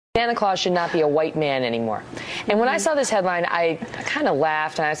Santa Claus should not be a white man anymore. And when I saw this headline, I kind of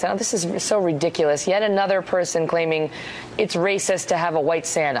laughed and I said, oh, this is so ridiculous. Yet another person claiming it's racist to have a white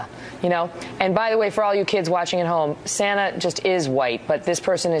Santa, you know? And by the way, for all you kids watching at home, Santa just is white, but this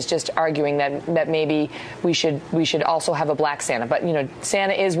person is just arguing that maybe we should also have a black Santa. But, you know,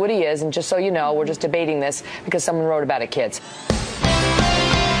 Santa is what he is, and just so you know, we're just debating this because someone wrote about it, kids.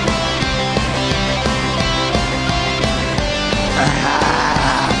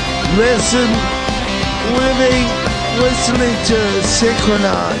 Listening to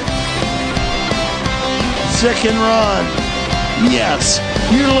Synchronon. Sick and Ron. Yes,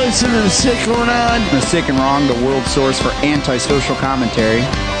 you're listening to Synchronon. The Sick and Wrong, the world source for antisocial commentary.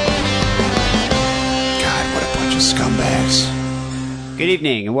 God, what a bunch of scumbags. Good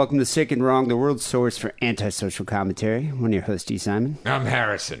evening, and welcome to Sick and Wrong, the world source for antisocial commentary. I'm your host, E. Simon. I'm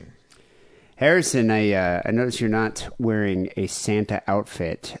Harrison. Harrison, I notice you're not wearing a Santa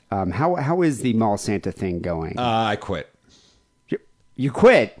outfit. How is the mall Santa thing going? I quit. You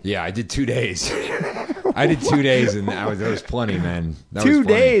quit? Yeah, I did 2 days. I did 2 days, and that was plenty, man. That 2 was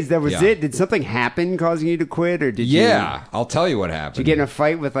plenty. days? That was Yeah. it? Did something happen causing you to quit, or did you? Yeah, I'll tell you what happened. Did you get in a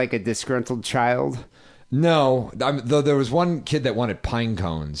fight with like a disgruntled child? No, though there was one kid that wanted pine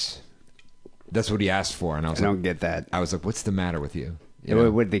cones. That's what he asked for, and I don't get that. I was like, "What's the matter with you?"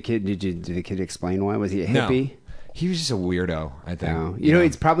 What did the kid? Did the kid explain why? Was he a hippie? No. He was just a weirdo, I think. No. You know,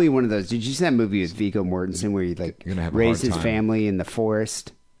 it's probably one of those. Did you see that movie with Viggo Mortensen where he like raised his family in the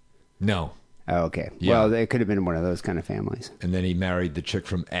forest? No. Oh, okay. Yeah. Well, it could have been one of those kind of families. And then he married the chick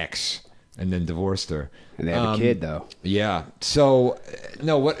from X, and then divorced her. And they have a kid, though. Yeah. So,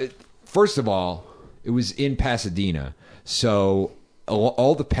 no. First of all, it was in Pasadena, so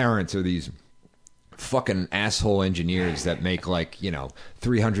all the parents are these fucking asshole engineers that make like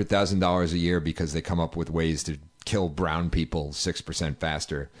 $300,000 a year because they come up with ways to kill brown people 6%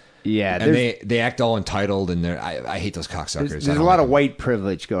 faster. Yeah, and they act all entitled, and I hate those cocksuckers. There's a lot of white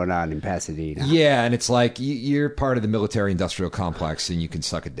privilege going on in Pasadena. Yeah, and it's like you're part of the military-industrial complex, and you can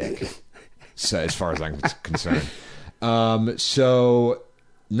suck a dick. So, as far as I'm concerned. So,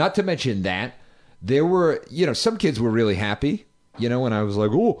 not to mention that there were, some kids were really happy. When I was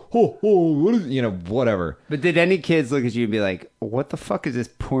like, what is, whatever. But did any kids look at you and be like, what the fuck is this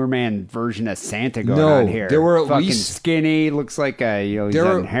poor man version of Santa going on here? There were at fucking least skinny, looks like he's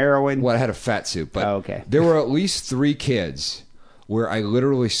on heroin. Well, I had a fat suit, but okay. There were at least 3 kids where I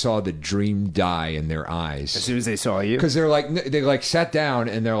literally saw the dream die in their eyes. As soon as they saw you? Because they sat down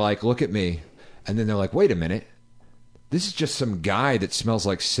and they're like, look at me. And then they're like, wait a minute. This is just some guy that smells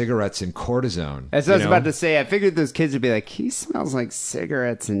like cigarettes and cortisone. That's what I was about to say. I figured those kids would be like, he smells like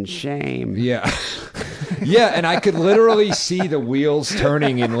cigarettes and shame. Yeah. Yeah, and I could literally see the wheels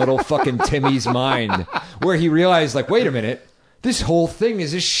turning in little fucking Timmy's mind where he realized, like, wait a minute, this whole thing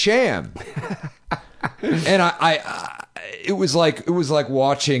is a sham. And it was like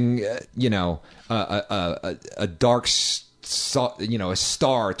watching, a dark, a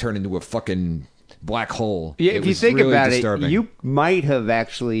star turn into a fucking black hole. Yeah, if you think really about disturbing. it, you might have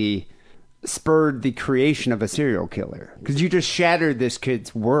actually spurred the creation of a serial killer because you just shattered this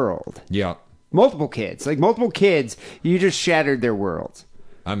kid's world. Yeah. Multiple kids, you just shattered their worlds.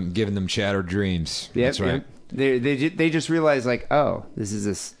 I'm giving them shattered dreams. Yep, That's right. Yep. They just realized like, oh, this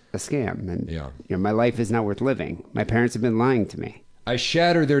is a scam, and my life is not worth living. My parents have been lying to me. I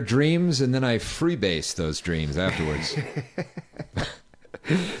shatter their dreams and then I freebase those dreams afterwards.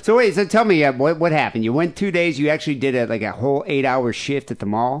 So wait, tell me what happened? You went 2 days. You actually did a whole 8-hour shift at the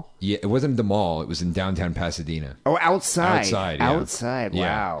mall. Yeah, it wasn't the mall. It was in downtown Pasadena. Oh, outside. Yeah. Outside. Yeah.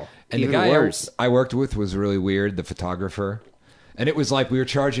 Wow. And Even the guy worse. I worked with was really weird. The photographer, and it was like we were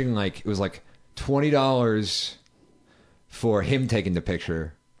charging it was like $20 for him taking the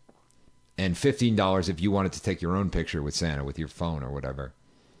picture, and $15 if you wanted to take your own picture with Santa with your phone or whatever.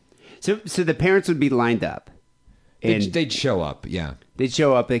 So the parents would be lined up. They'd show up, yeah. They'd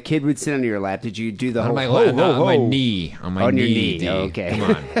show up. The kid would sit on your lap. Did you do the whole... On my knee. On my on knee. Your knee. D. Okay.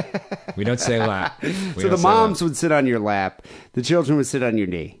 Come on. We don't say lap. So the moms would sit on your lap. The children would sit on your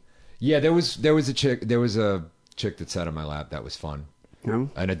knee. Yeah, there was a chick that sat on my lap. That was fun. No?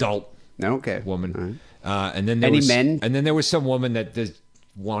 An adult woman. Right. And then men? And then there was some woman that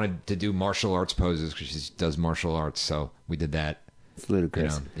wanted to do martial arts poses because she does martial arts. So we did that. It's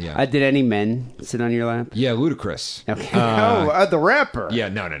ludicrous. Yeah. Did any men sit on your lap? Yeah, Ludacris. Okay. The rapper. Yeah,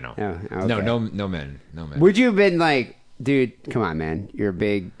 no. Oh, okay. No men. Would you have been like, dude, come on, man. You're a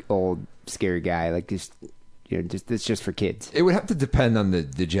big, old, scary guy. Like, it's just for kids. It would have to depend on the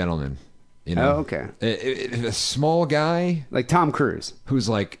gentleman. Oh, okay. A small guy. Like Tom Cruise. Who's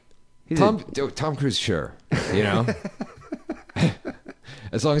like, Tom Cruise, sure.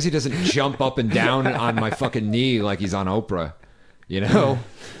 As long as he doesn't jump up and down on my fucking knee like he's on Oprah, you know?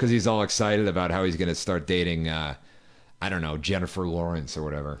 Because he's all excited about how he's going to start dating, I don't know, Jennifer Lawrence or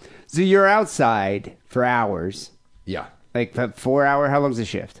whatever. So you're outside for hours. Yeah. Like 4 hour? How long's the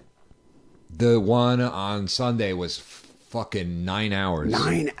shift? The one on Sunday was fucking 9 hours.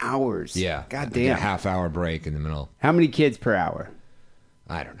 9 hours? Yeah. God A damn. half-hour break in the middle. How many kids per hour?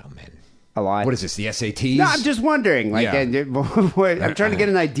 I don't know, man. A lot. What is this, the SATs? No, I'm just wondering. Like, Yeah. I'm trying to get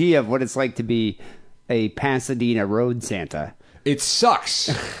an idea of what it's like to be a Pasadena road Santa. It sucks,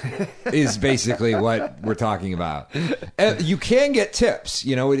 is basically what we're talking about. You can get tips.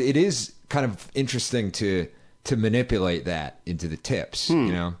 You know, it is kind of interesting to manipulate that into the tips,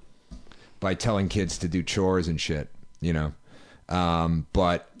 you know, by telling kids to do chores and shit, you know.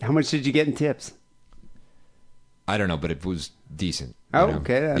 But how much did you get in tips? I don't know, but it was decent. Oh, you know?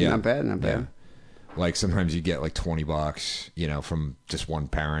 okay. Yeah. Not bad. Not bad. Yeah. Like sometimes you get like $20, you know, from just one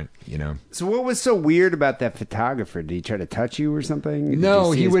parent, you know. So what was so weird about that photographer? Did he try to touch you or something? No, Did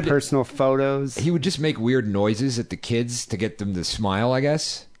you see he his would personal photos. He would just make weird noises at the kids to get them to smile, I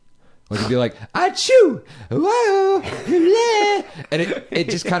guess. Like he'd be like, "Achoo, whoa, bleh," and it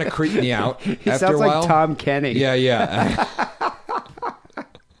just kind of creeped me out. He after sounds a while. like Tom Kenny. Yeah, yeah.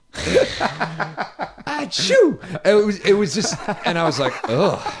 Achoo! It was just, and I was like,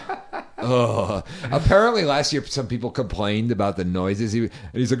 ugh. Apparently last year some people complained about the noises. And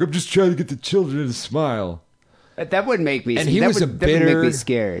he's like, I'm just trying to get the children to smile. That would make me. And he that was would, a that would bitter. make me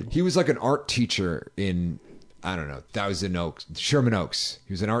scared. He was like an art teacher in, I don't know, Sherman Oaks.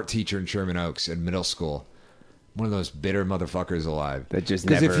 He was an art teacher in Sherman Oaks in middle school. One of those bitter motherfuckers alive. That just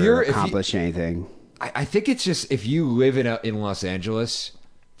 'Cause never accomplish anything. I think it's just if you live in Los Angeles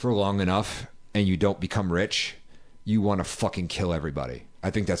for long enough and you don't become rich, you want to fucking kill everybody. I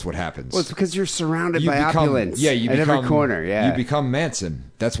think that's what happens. Well, it's because you're surrounded by become, opulence. Yeah, you at become, every corner. Yeah, you become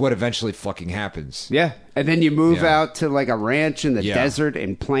Manson. That's what eventually fucking happens. Yeah, and then you move Yeah. out to like a ranch in the Yeah. desert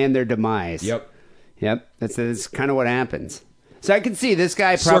and plan their demise. Yep. That's kind of what happens. So I can see this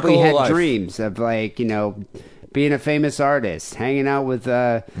guy Circle probably of had life. dreams of like, you know, being a famous artist, hanging out with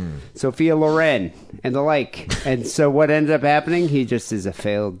Sophia Loren and the like. And so what ended up happening? He just is a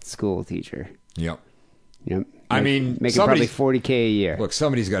failed school teacher. Yep. Yep. I mean, making probably somebody's- $40K a year. Look,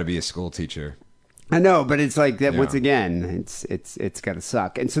 somebody's got to be a school teacher. I know, but it's like that. Yeah. Once again, it's got to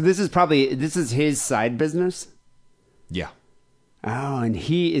suck. And so this is his side business. Yeah. Oh,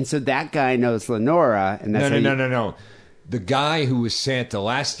 and so that guy knows Lenora, and that's No. The guy who was Santa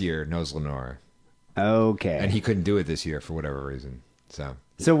last year knows Lenora, Okay. and he couldn't do it this year for whatever reason. So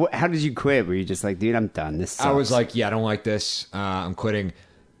how did you quit? Were you just like, dude, I'm done. This sucks. I was like, yeah, I don't like this. I'm quitting.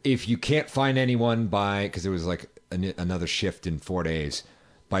 If you can't find anyone because it was like another shift in 4 days,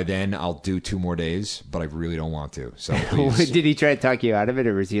 by then I'll do 2 more days, but I really don't want to. So please. Did he try to talk you out of it,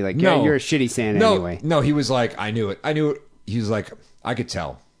 or was he like, No. yeah, you're a shitty Santa anyway? No, he was like, I knew it. He was like, I could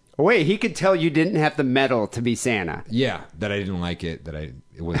tell. Oh, wait, he could tell you didn't have the medal to be Santa. Yeah, that I didn't like it,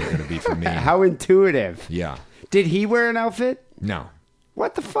 it wasn't going to be for me. How intuitive. Yeah. Did he wear an outfit? No.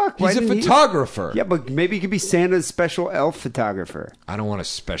 What the fuck? He's a didn't he? photographer. Yeah, but maybe he could be Santa's special elf photographer. I don't want a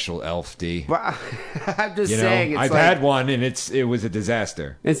special elf, D. Well, I'm just You know, saying. It's I've like, had one, and it was a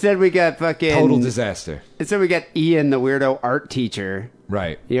disaster. Instead, we got fucking Total disaster. Instead, we got Ian, the weirdo art teacher.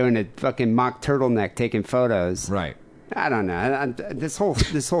 Right. You know, in a fucking mock turtleneck taking photos. Right. I don't know. This whole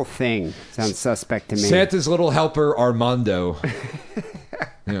thing sounds suspect to me. Santa's little helper, Armando.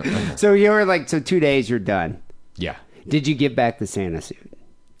 Yeah. So you were like, 2 days, you're done. Yeah. Did you give back the Santa suit?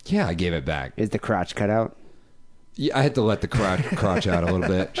 Yeah, I gave it back. Is the crotch cut out? Yeah, I had to let the crotch out a little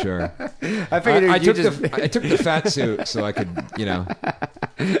bit. Sure. I figured I you took just I took the fat suit so I could,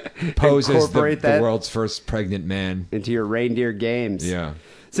 pose as Incorporate the that? world's first pregnant man. into your reindeer games. Yeah.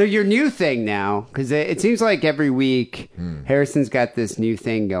 So your new thing now, because it seems like every week Harrison's got this new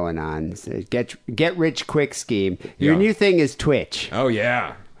thing going on. So get rich quick scheme. Your Yeah. new thing is Twitch. Oh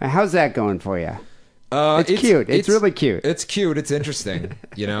yeah. How's that going for you? It's cute. It's really cute. It's cute. It's interesting.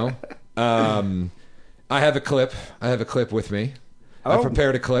 I have a clip. With me. I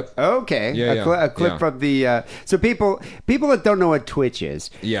prepared a clip. Okay, Yeah, a clip yeah. from the. So people that don't know what Twitch is.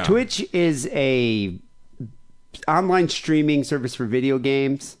 Yeah. Twitch is a online streaming service for video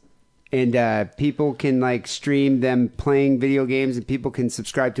games, and people can like stream them playing video games, and people can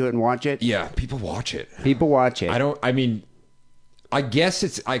subscribe to it and watch it. Yeah, people watch it. People watch it. I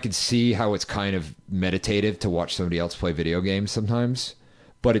guess I could see how it's kind of meditative to watch somebody else play video games sometimes,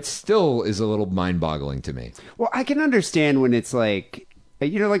 but it still is a little mind-boggling to me. Well, I can understand when it's like,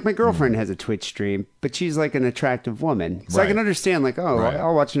 like my girlfriend has a Twitch stream, but she's like an attractive woman. So I Right. can understand like, oh, Right.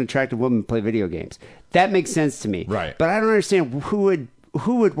 I'll watch an attractive woman play video games. That makes sense to me. Right. But I don't understand who would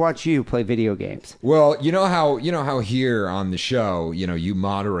who would watch you play video games? Well, you know how here on the show, you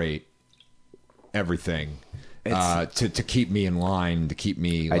moderate everything to keep me in line, to keep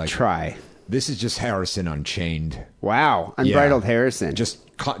me. I try. This is just Harrison Unchained. Wow, unbridled Harrison.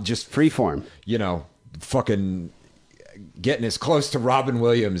 Just freeform. Fucking getting as close to Robin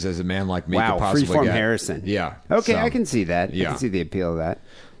Williams as a man like me could possibly freeform get. Harrison. Yeah. Okay, so, I can see that. Yeah. I can see the appeal of that.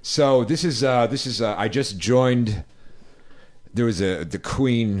 So this is I just joined. There was the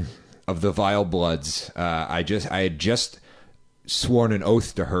queen of the Vile Bloods. I had just sworn an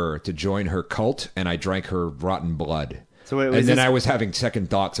oath to her to join her cult, and I drank her rotten blood. I was having second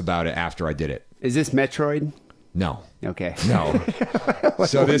thoughts about it after I did it. Is this Metroid? No. Okay. No.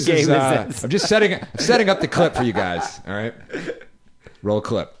 So this is this? I'm just setting up the clip for you guys. All right. Roll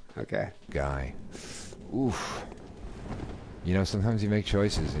clip. Okay. Guy. Oof. Sometimes you make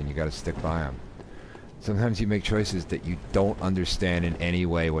choices and you got to stick by them. Sometimes you make choices that you don't understand in any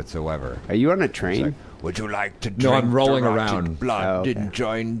way whatsoever. Are you on a train? Would you like to drink No, I'm rolling the rotted around. blood okay. and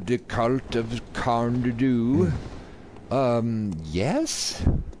join the cult of Carn-de-Doo? Yes?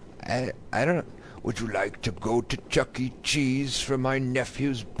 I don't know. Would you like to go to Chuck E. Cheese for my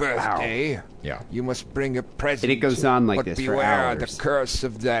nephew's birthday? Yeah. You must bring a present. And it goes on like but this for beware, hours. the curse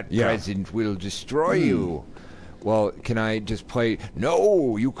of that Yeah. present will destroy you. Well, can I just play?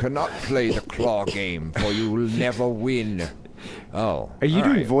 No, you cannot play the claw game, for you will never win. Oh. Are you all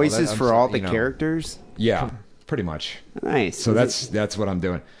doing right. voices Well, for all the characters? Yeah, pretty much. Nice. So that's what I'm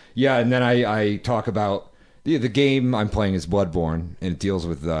doing. Yeah, and then I talk about the game I'm playing is Bloodborne, and it deals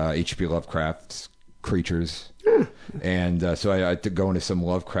with H.P. Lovecraft's creatures. And so I had to go into some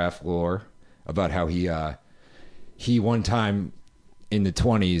Lovecraft lore about how he one time in the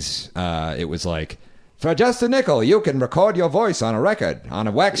 1920s, it was like, for just a nickel, you can record your voice on a record, on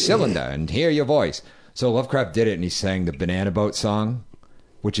a wax cylinder, and hear your voice. So Lovecraft did it, and he sang the Banana Boat song,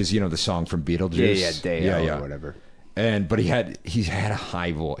 which is, the song from Beetlejuice. Deo or whatever. But he had a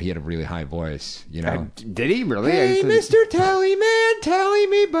high voice. He had a really high voice, Did he really? Hey, Mr. Tallyman, tally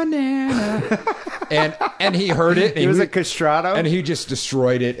me banana. and he heard it. He was a castrato? And he just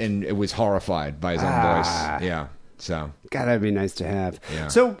destroyed it, and it was horrified by his own voice. Yeah. So. God, that'd be nice to have. Yeah.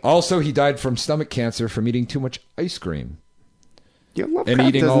 So also, he died from stomach cancer from eating too much ice cream. Lovecraft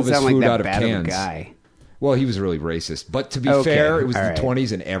eating all doesn't this sound like food that out of bad cans. a guy. Well, he was really racist. But to be Okay, fair, it was all the right.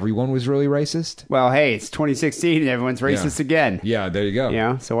 1920s, and everyone was really racist. Well, hey, it's 2016 and everyone's racist again. Yeah, there you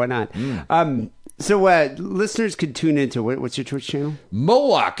go. So why not? So listeners could tune into what's your Twitch channel?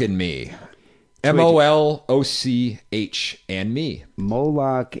 Moloch and me. MOLOCH and me.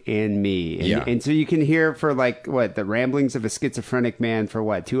 Moloch and me. And, and so you can hear for the ramblings of a schizophrenic man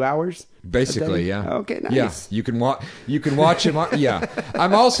for 2 hours? Basically, yeah. Okay, nice. Yeah, you can watch him. Yeah,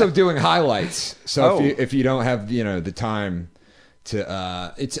 I'm also doing highlights. So if you don't have the time to,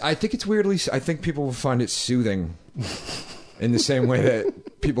 I think it's weirdly. I think people will find it soothing, in the same way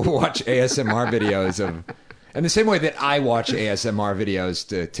that people watch ASMR videos of. And the same way that I watch ASMR videos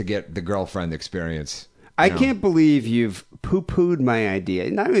to get the girlfriend experience. I can't believe you've poo-pooed my idea.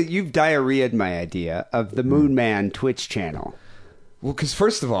 No, you've diarrheaed my idea of the Moon Man Twitch channel. Well, because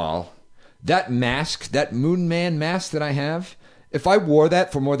first of all, that mask, that Moon Man mask that I have, if I wore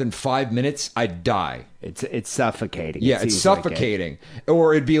that for more than 5 minutes, I'd die. It's suffocating. Yeah, it's suffocating.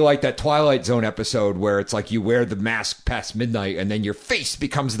 Or it'd be like that Twilight Zone episode where it's like you wear the mask past midnight and then your face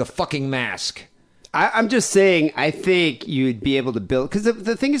becomes the fucking mask. I'm just saying, I think you'd be able to build... Because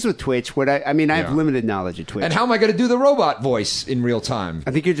the thing is with Twitch, I have limited knowledge of Twitch. And how am I going to do the robot voice in real time?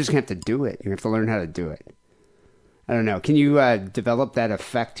 I think you're just going to have to do it. You have to learn how to do it. I don't know. Can you develop that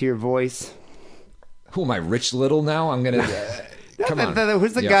effect to your voice? Who am I, Rich Little now? I'm going to... Come on.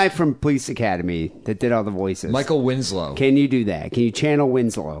 Who's the guy from Police Academy that did all the voices? Michael Winslow. Can you do that? Can you channel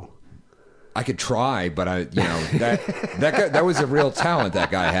Winslow? I could try, but that was a real talent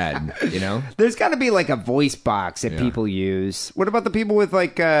that guy had. There's got to be a voice box that people use. What about the people with Do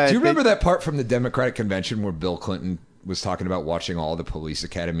you remember that part from the Democratic Convention where Bill Clinton was talking about watching all the Police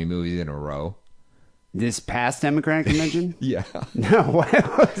Academy movies in a row? This past Democratic convention? Yeah. No,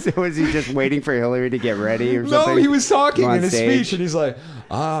 was he just waiting for Hillary to get ready or something? No, he was talking in his speech, and he's like,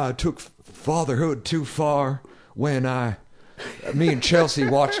 I took fatherhood too far when me and Chelsea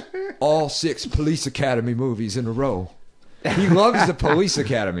watched all 6 Police Academy movies in a row. He loves the Police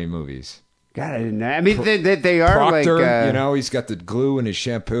Academy movies. God, I didn't know. I mean, they are Proctor, he's got the glue in his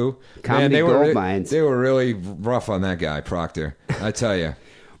shampoo. Comedy gold mines. They were really rough on that guy, Proctor. I tell you.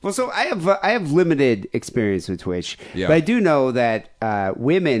 Well, so I have limited experience with Twitch, yeah. But I do know that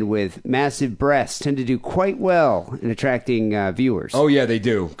women with massive breasts tend to do quite well in attracting viewers. Oh yeah, they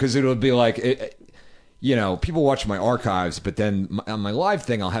do, because it'll be like, people watch my archives, but then on my live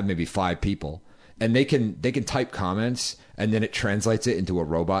thing, I'll have maybe 5 people, and they can type comments, and then it translates it into a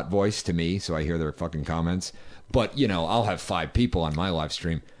robot voice to me, so I hear their fucking comments. But I'll have 5 people on my live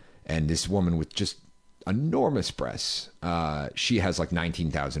stream, and this woman with just enormous breasts, she has like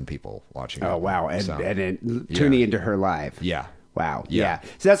 19,000 people watching. Oh wow! And tuning into her live. Yeah. Wow. Yeah.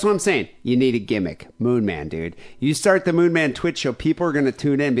 So that's what I'm saying. You need a gimmick. Moon Man, dude. You start the Moon Man Twitch show, people are going to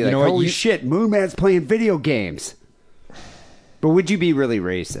tune in and be like, holy shit, Moon Man's playing video games. But would you be really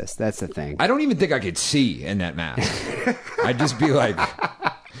racist? That's the thing. I don't even think I could see in that mask. I'd just be like...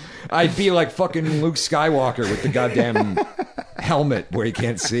 I'd be like fucking Luke Skywalker with the goddamn helmet where he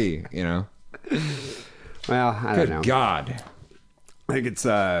can't see, Well, I don't know. Good God. I think it's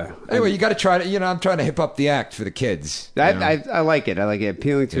anyway, you got to try to I'm trying to hip up the act for the kids. I like it. I like it.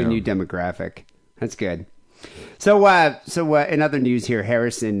 Appealing to a new demographic. That's good. So in other news here,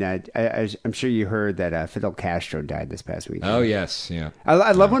 Harrison, I'm sure you heard that Fidel Castro died this past weekend. Oh yes, yeah.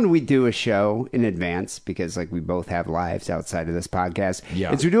 I love when we do a show in advance because we both have lives outside of this podcast.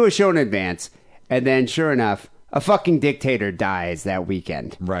 Yeah. It's we do a show in advance, and then sure enough, a fucking dictator dies that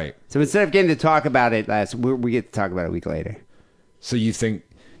weekend. Right. So instead of getting to talk about it we get to talk about it a week later. So you think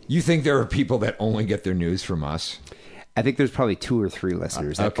there are people that only get their news from us? I think there's probably 2 or 3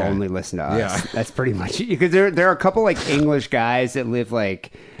 listeners that only listen to us. Yeah. That's pretty much it. Because there are a couple English guys that live I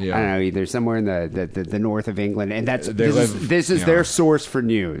don't know, either somewhere in the north of England, and this is their source for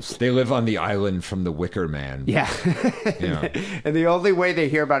news. They live on the island from the Wicker Man. Yeah. And the only way they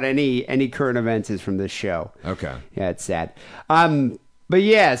hear about any current events is from this show. Okay. Yeah, it's sad. But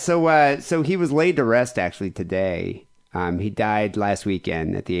yeah, so he was laid to rest actually today. He died last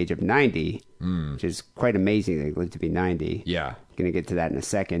weekend at the age of 90, which is quite amazing that he lived to be 90. Yeah. Going to get to that in a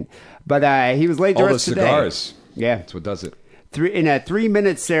second. But he was laid to rest today. All the cigars. Yeah. That's what does it. In a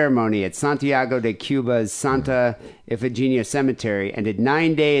 3-minute ceremony at Santiago de Cuba's Santa Ifigenia Cemetery, ended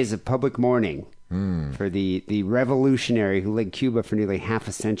 9 days of public mourning for the revolutionary who led Cuba for nearly half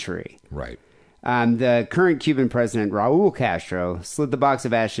a century. Right. The current Cuban president, Raul Castro, slid the box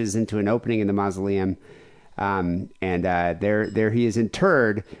of ashes into an opening in the mausoleum. And there he is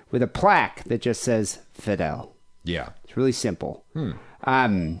interred with a plaque that just says Fidel. Yeah. It's really simple. He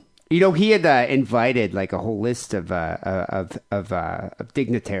had invited a whole list of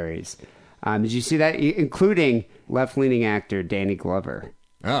dignitaries. Did you see that? Including left-leaning actor Danny Glover.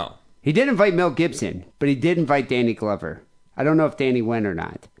 Oh. He did invite Mel Gibson, but he did invite Danny Glover. I don't know if Danny went or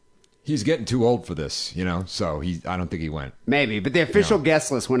not. He's getting too old for this, so I don't think he went. Maybe, but the official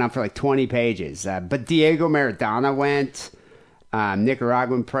guest list went on for 20 pages. But Diego Maradona went,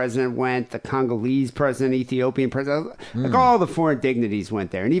 Nicaraguan president went, the Congolese president, Ethiopian president, all the foreign dignitaries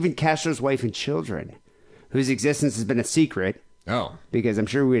went there, and even Castro's wife and children, whose existence has been a secret. Oh. Because I'm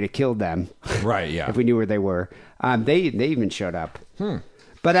sure we would have killed them. Right, yeah. If we knew where they were. They even showed up.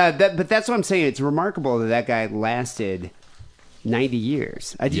 But that's what I'm saying. It's remarkable that guy lasted 90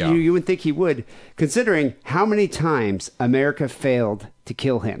 years. You wouldn't think he would, considering how many times America failed to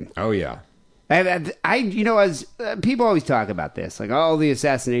kill him. Oh, yeah. As people always talk about this, all the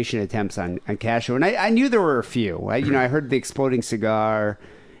assassination attempts on Castro, and I knew there were a few. I heard the exploding cigar,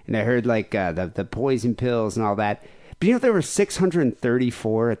 and I heard the poison pills and all that. But there were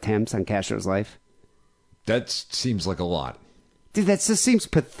 634 attempts on Castro's life. That seems like a lot. Dude, that just seems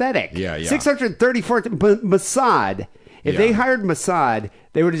pathetic. Yeah. 634. But Mossad. If they hired Mossad,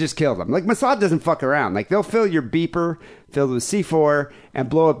 they would have just killed him. Mossad doesn't fuck around. They'll fill your beeper filled with C4 and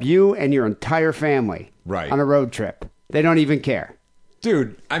blow up you and your entire family on a road trip. They don't even care.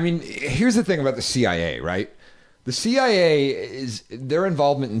 Dude, here's the thing about the CIA, right? The CIA their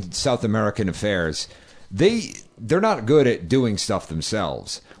involvement in South American affairs, they're not good at doing stuff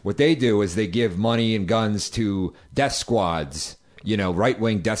themselves. What they do is they give money and guns to death squads,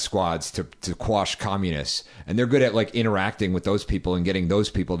 right-wing death squads to quash communists. And they're good at interacting with those people and getting those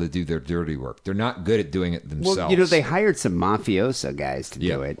people to do their dirty work. They're not good at doing it themselves. Well, they hired some mafioso guys to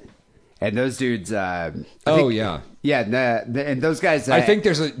do it. And those dudes... Yeah, and those guys... I think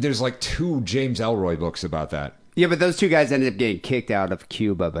there's 2 James Elroy books about that. Yeah, but those 2 guys ended up getting kicked out of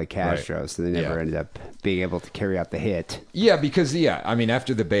Cuba by Castro, so they never ended up being able to carry out the hit. Yeah, because,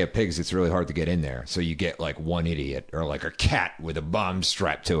 after the Bay of Pigs, it's really hard to get in there. So you get, one idiot or, a cat with a bomb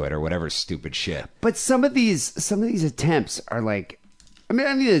strapped to it or whatever stupid shit. But some of these attempts are,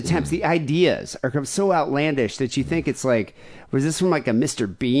 the ideas are so outlandish that you think it's was this from, a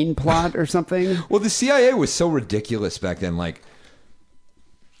Mr. Bean plot or something? Well, the CIA was so ridiculous back then,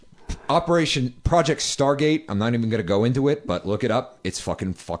 Project Stargate, I'm not even going to go into it, but look it up. It's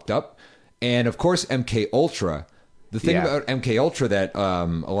fucking fucked up. And, of course, MK Ultra. The thing about MK Ultra that a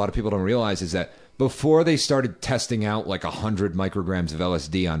lot of people don't realize is that before they started testing out like 100 micrograms of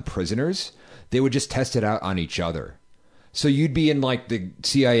LSD on prisoners, they would just test it out on each other. So you'd be in like the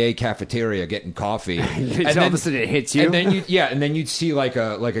CIA cafeteria getting coffee, and all of a sudden it hits you. And then you'd see like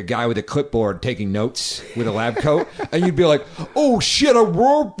a guy with a clipboard taking notes with a lab coat, and you'd be like, "Oh shit,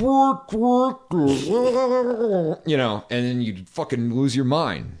 you know," and then you'd fucking lose your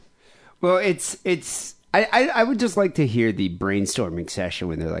mind. Well, I would just like to hear the brainstorming session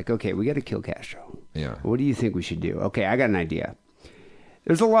when they're like, okay, we got to kill Castro. Yeah. What do you think we should do? Okay, I got an idea.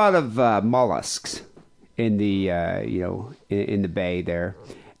 There's a lot of mollusks in the in the bay there,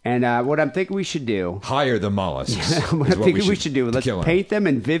 and what I'm thinking we should do. Hire the mollusks. What I'm thinking we should do. Let's paint them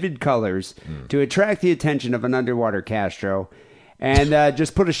in vivid colors to attract the attention of an underwater Castro, and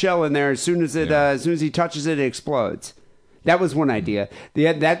just put a shell in there. As soon as he touches it, it explodes. That was one idea.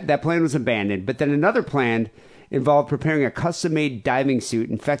 That plan was abandoned. But then another plan involved preparing a custom-made diving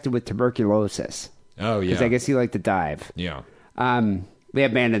suit infected with tuberculosis. Oh, yeah. Because I guess he liked to dive. Yeah. They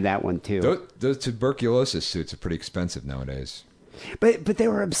abandoned that one, too. Those tuberculosis suits are pretty expensive nowadays. But they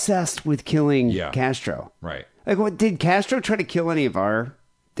were obsessed with killing Castro. Right. Like, what, did Castro try to kill any of our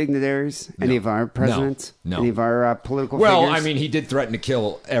dignitaries? No. Any of our presidents? No. Any of our political figures? Well, I mean, he did threaten to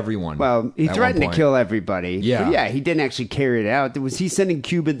kill everyone. Well, he threatened to kill everybody. Yeah. But yeah, he didn't actually carry it out. Was he sending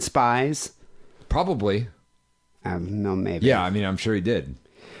Cuban spies? Probably. No, maybe. Yeah, I mean, I'm sure he did.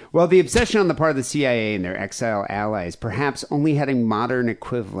 Well, the obsession on the part of the CIA and their exile allies perhaps only had a modern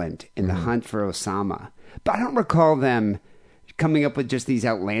equivalent in the hunt for Osama. But I don't recall them coming up with just these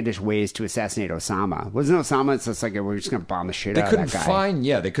outlandish ways to assassinate Osama. Wasn't Osama? It's just like, we're just going to bomb the shit out of that guy.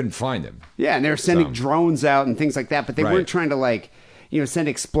 They couldn't find him. Yeah, and they were sending drones out and things like that, but they weren't trying to send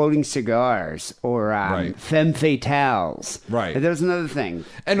exploding cigars or femme fatales. Right. And there was another thing.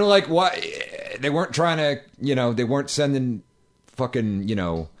 And why they weren't trying to, they weren't sending fucking,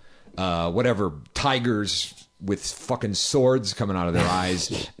 whatever, tigers with fucking swords coming out of their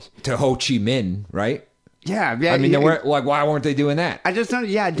eyes to Ho Chi Minh, right? Yeah, I mean, they weren't, why weren't they doing that? I just don't.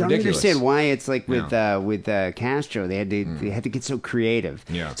 Yeah, I don't understand why it's like with Castro, they had to get so creative.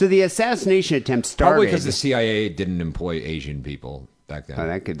 Yeah. So the assassination attempt started probably because the CIA didn't employ Asian people back then.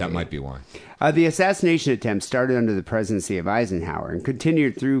 That might be why. The assassination attempt started under the presidency of Eisenhower and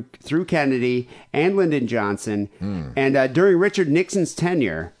continued through Kennedy and Lyndon Johnson, and during Richard Nixon's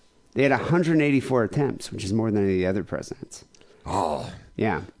tenure, they had 184 attempts, which is more than any of the other presidents. Oh.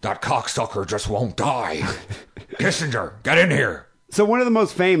 Yeah. That cocksucker just won't die. Kissinger, get in here. So one of the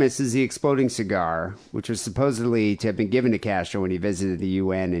most famous is the exploding cigar, which was supposedly to have been given to Castro when he visited the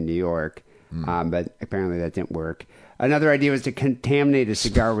UN in New York, but apparently that didn't work. Another idea was to contaminate a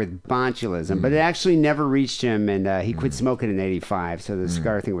cigar with botulism, but it actually never reached him, and he quit smoking in '85, so the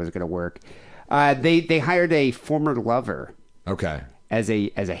cigar thing wasn't going to work. They hired a former lover, as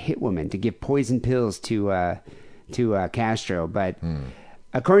a hit woman to give poison pills to Castro, but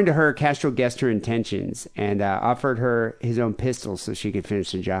according to her, Castro guessed her intentions and offered her his own pistol so she could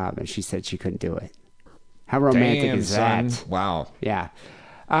finish the job, and she said she couldn't do it. How romantic is that? Son. Wow. Yeah.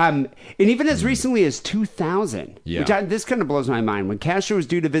 And even as recently as 2000, this kind of blows my mind. When Castro was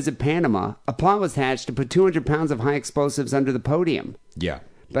due to visit Panama, a plot was hatched to put 200 pounds of high explosives under the podium. Yeah.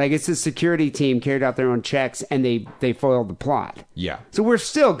 But I guess the security team carried out their own checks, and they foiled the plot. Yeah. So we're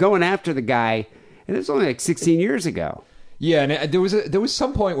still going after the guy, and it was only like 16 years ago. Yeah, and there was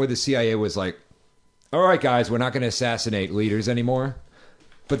some point where the CIA was like, all right, guys, we're not going to assassinate leaders anymore.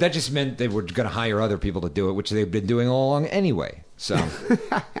 But that just meant they were going to hire other people to do it, which they've been doing all along anyway. So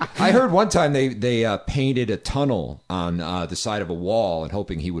I heard one time they painted a tunnel on the side of a wall and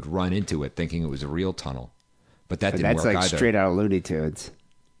hoping he would run into it, thinking it was a real tunnel. But that didn't work either. That's like straight out of Looney Tunes.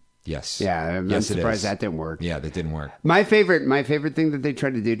 Yes. Yeah, I'm surprised that didn't work. Yeah, that didn't work. My favorite thing that they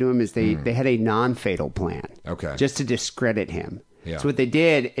tried to do to him is they had a non-fatal plan. Okay. Just to discredit him. Yeah. So what they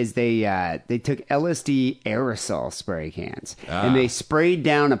did is they took LSD aerosol spray cans and they sprayed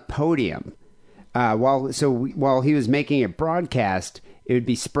down a podium. While he was making a broadcast, it would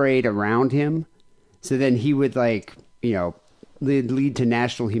be sprayed around him. So then he would lead to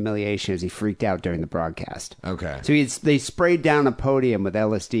national humiliation as he freaked out during the broadcast. Okay. So they sprayed down a podium with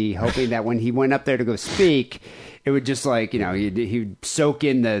LSD, hoping that when he went up there to go speak, it would just he'd soak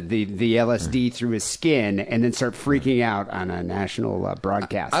in the LSD through his skin and then start freaking out on a national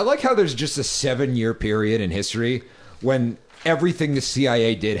broadcast. I like how there's just a 7-year period in history when everything the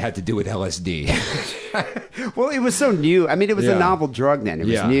CIA did had to do with LSD. Well, it was so new. I mean, it was a novel drug then. It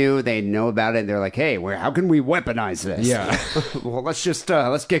was new. They know about it. And they're like, hey, how can we weaponize this? Yeah. Well,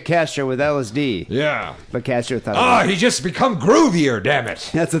 let's get Castro with LSD. Yeah. But Castro thought... he just become groovier, damn it.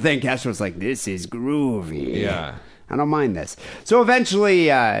 That's the thing. Castro was like, this is groovy. Yeah. I don't mind this. So eventually,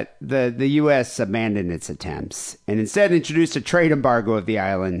 the U.S. abandoned its attempts and instead introduced a trade embargo of the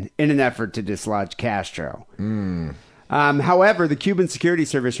island in an effort to dislodge Castro. However, the Cuban Security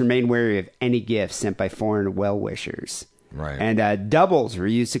Service remained wary of any gifts sent by foreign well-wishers. Right. And doubles were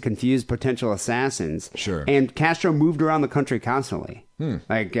used to confuse potential assassins. Sure. And Castro moved around the country constantly.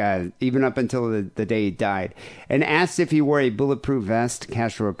 Like, even up until the day he died. And asked if he wore a bulletproof vest,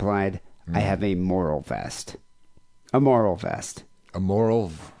 Castro replied, I have a moral vest. A moral vest. A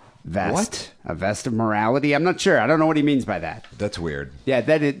moral Vest. What? A vest of morality? I'm not sure. I don't know what he means by that. That's weird. Yeah,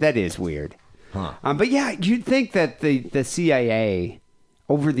 that is weird. Huh. But yeah, you'd think that the CIA,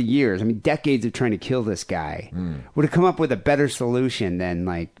 over the years, I mean, decades of trying to kill this guy, would have come up with a better solution than,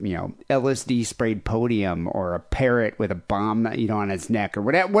 like, LSD sprayed podium or a parrot with a bomb, on its neck or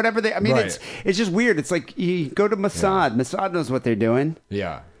whatever they. I mean, Right. it's just weird. It's like you go to Mossad. Yeah. Mossad knows what they're doing.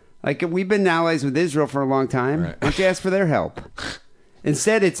 Yeah. Like, we've been allies with Israel for a long time. Right. Why don't you ask for their help?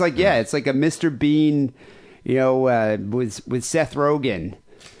 Instead, it's like, it's like a Mr. Bean, with Seth Rogen.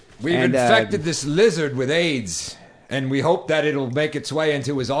 We've infected this lizard with AIDS, and we hope that it'll make its way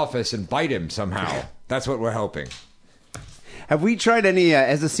into his office and bite him somehow. That's what we're hoping. Have we tried any?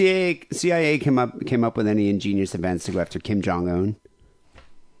 Has the CIA came up with any ingenious events to go after Kim Jong Un?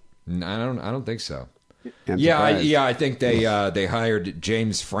 I don't think so. I I think they hired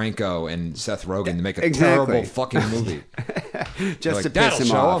James Franco and Seth Rogen to make a terrible fucking movie. Just to piss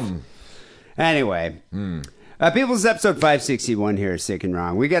him off. Anyway. People's episode 561 here is Sick and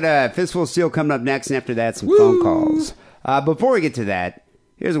Wrong. We got a Fistful of Steele coming up next, and after that, some phone calls. Before we get to that,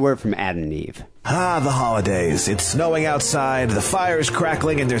 here's a word from Adam and Eve. The holidays. It's snowing outside, the fire's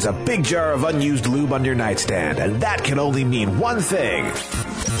crackling, and there's a big jar of unused lube on your nightstand. And that can only mean one thing.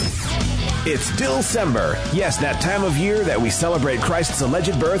 It's Dilcember. Yes, that time of year that we celebrate Christ's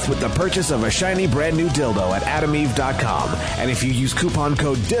alleged birth with the purchase of a shiny brand new dildo at adameve.com. And if you use coupon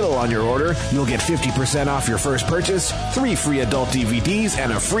code DIDDLE on your order, you'll get 50% off your first purchase, 3 free adult DVDs,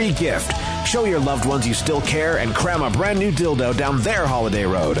 and a free gift. Show your loved ones you still care and cram a brand new dildo down their holiday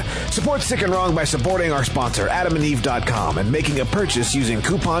road. Support Sick and Wrong by supporting our sponsor, adamandeve.com, and making a purchase using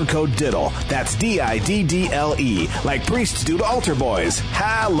coupon code DIDDLE. That's DIDDLE, like priests do to altar boys.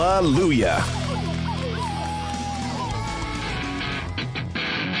 Hallelujah.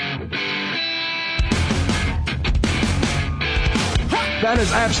 That is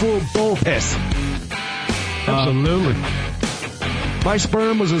absolute bull piss. Absolutely. My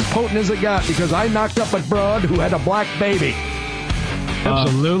sperm was as potent as it got because I knocked up a broad who had a black baby.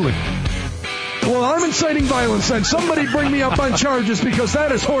 Absolutely. Well, I'm inciting violence, and somebody bring me up on charges because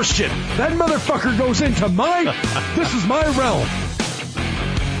that is horseshit. That motherfucker goes into this is my realm.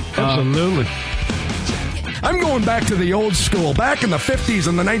 Absolutely. I'm going back to the old school, back in the 50s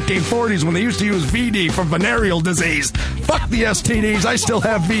and the 1940s when they used to use VD for venereal disease. Fuck the STDs, I still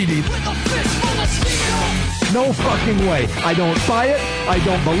have VD. No fucking way. I don't buy it, I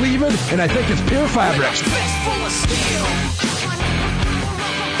don't believe it, and I think it's pure fabric.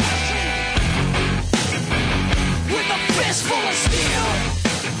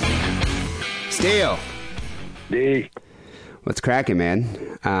 Steel. D. What's cracking,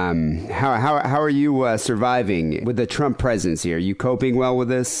 man? How are you surviving with the Trump presidency? Are you coping well with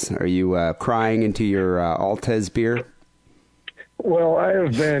this? Are you crying into your Altez beer? Well, I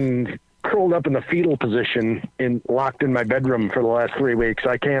have been curled up in the fetal position locked in my bedroom for the last 3 weeks.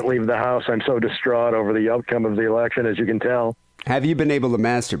 I can't leave the house. I'm so distraught over the outcome of the election, as you can tell. Have you been able to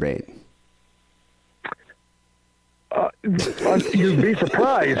masturbate? You'd be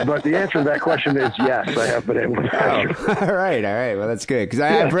surprised, but the answer to that question is yes, I have been able to masturbate. All right. Well, that's good. Because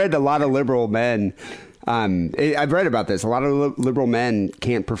I've read a lot of liberal men. I've read about this. A lot of liberal men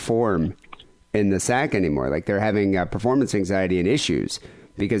can't perform in the SAC anymore. Like, they're having performance anxiety and issues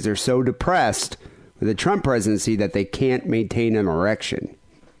because they're so depressed with the Trump presidency that they can't maintain an erection.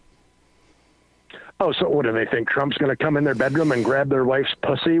 Oh, so what do they think? Trump's going to come in their bedroom and grab their wife's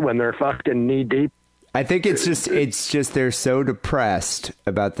pussy when they're fucking knee deep? I think it's just they're so depressed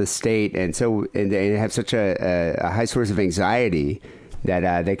about the state and they have such a high source of anxiety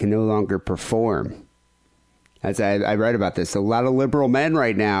that they can no longer perform. As I read about this, a lot of liberal men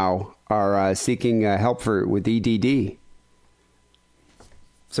right now are seeking help with EDD.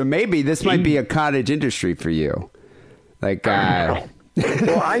 So maybe this might be a cottage industry for you. Like,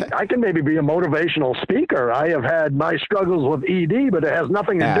 well, I can maybe be a motivational speaker. I have had my struggles with ED, but it has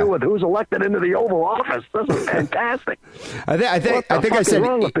nothing to do with who's elected into the Oval Office. This is fantastic. I think I said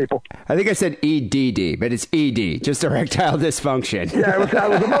wrong with people? I think I said EDD, but it's ED, just erectile dysfunction. Yeah, I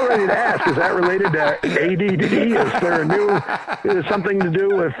was about ready to ask, is that related to ADD? Is there something to do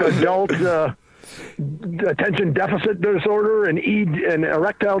with adult attention deficit disorder and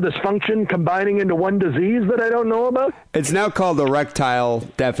erectile dysfunction combining into one disease that I don't know about? It's now called erectile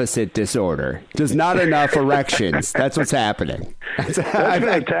deficit disorder. Just not enough erections. That's what's happening. That's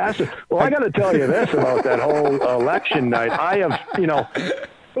fantastic. Well, I got to tell you this about that whole election night. I have,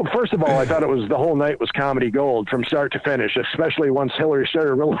 first of all, I thought the whole night was comedy gold from start to finish, especially once Hillary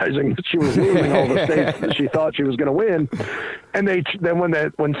started realizing that she was losing all the states that she thought she was going to win. And then when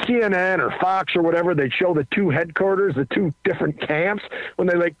CNN or Fox or whatever, they'd show the two headquarters, the two different camps, when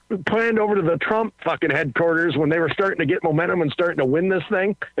they planned over to the Trump fucking headquarters when they were starting to get momentum and starting to win this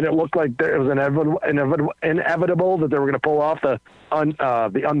thing, and it looked like it was inevitable that they were going to pull off the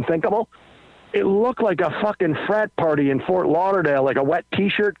unthinkable. It looked like a fucking frat party in Fort Lauderdale, like a wet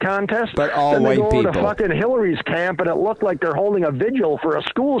T-shirt contest. But all then white they go people. to fucking Hillary's camp, and it looked like they're holding a vigil for a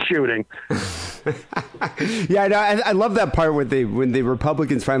school shooting. Yeah, I love that part when the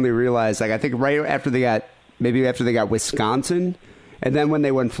Republicans finally realized, I think right after they got Wisconsin, and then when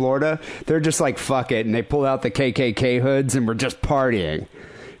they won Florida, they're just like, fuck it, and they pull out the KKK hoods and we're just partying.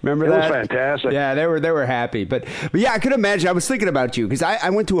 Remember that? It was fantastic. Yeah, they were happy. But yeah, I could imagine. I was thinking about you because I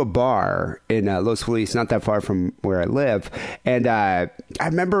went to a bar in Los Feliz, not that far from where I live, and I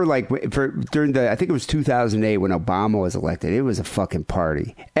remember during I think it was 2008 when Obama was elected. It was a fucking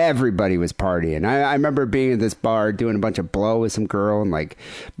party. Everybody was partying. I remember being at this bar doing a bunch of blow with some girl and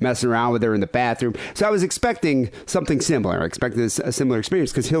messing around with her in the bathroom. So I was expecting something similar. I expected a similar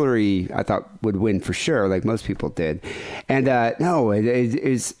experience because Hillary, I thought, would win for sure, like most people did. And no, it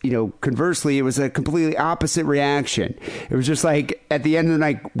is. Conversely, it was a completely opposite reaction. It was just like at the end of the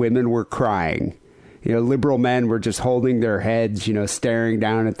night, women were crying. Liberal men were just holding their heads, staring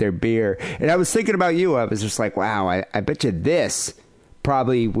down at their beer. And I was thinking about you. I was just like, wow, I bet you this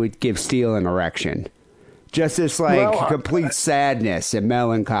probably would give Steele an erection. Just this complete sadness and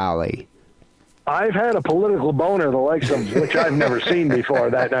melancholy. I've had a political boner, the likes of which I've never seen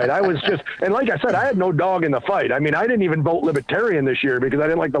before that night. I was and like I said, I had no dog in the fight. I mean, I didn't even vote Libertarian this year because I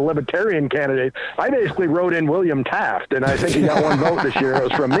didn't like the Libertarian candidate. I basically wrote in William Taft, and I think he got one vote this year. It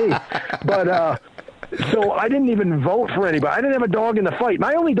was from me. But, so I didn't even vote for anybody. I didn't have a dog in the fight.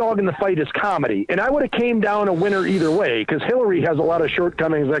 My only dog in the fight is comedy, and I would have came down a winner either way because Hillary has a lot of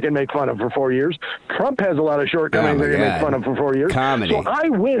shortcomings I can make fun of for 4 years. Trump has a lot of shortcomings I can make fun of for 4 years. Comedy. So I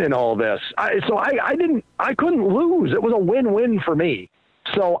win in all this. I couldn't lose. It was a win-win for me.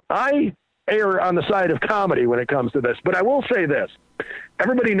 So I err on the side of comedy when it comes to this. But I will say this.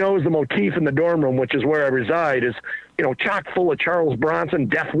 Everybody knows the motif in the dorm room, which is where I reside, is chock full of Charles Bronson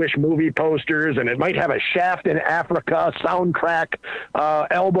Death Wish movie posters, and it might have a Shaft in Africa soundtrack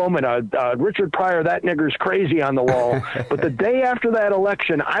album and a Richard Pryor, That Nigger's Crazy on the wall. But the day after that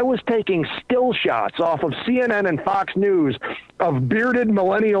election, I was taking still shots off of CNN and Fox News of bearded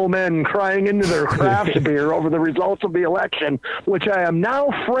millennial men crying into their craft beer over the results of the election, which I am now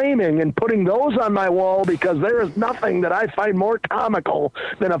framing and putting those on my wall because there is nothing that I find more comical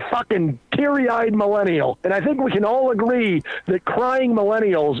than a fucking teary-eyed millennial. And I think we can all agree that crying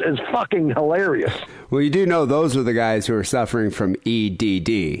millennials is fucking hilarious. Well, you do know those are the guys who are suffering from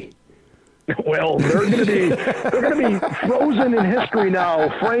EDD. Well, they're going to be frozen in history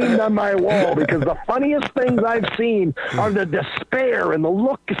now, framed on my wall, because the funniest things I've seen are the despair and the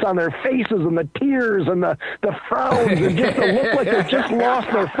looks on their faces and the tears and the frowns and just the look like they just lost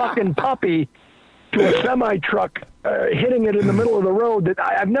their fucking puppy to a semi-truck hitting it in the middle of the road. That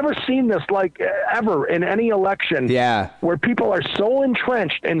I've never seen this ever in any election. Yeah, where people are so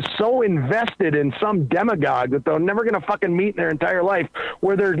entrenched and so invested in some demagogue that they're never going to fucking meet in their entire life,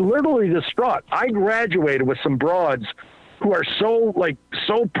 where they're literally distraught. I graduated with some broads who are so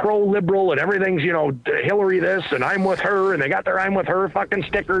pro-liberal and everything's, Hillary this and I'm with her, and they got their I'm with her fucking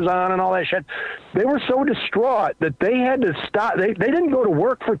stickers on and all that shit. They were so distraught that they had to stop. They didn't go to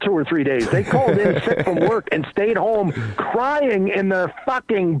work for 2 or 3 days. They called in sick from work and stayed home crying in their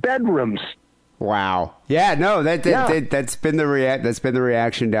fucking bedrooms. Wow. Yeah, no, that's been the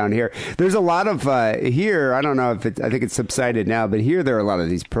reaction down here. There's a lot of here, I don't know if I think it's subsided now, but here there are a lot of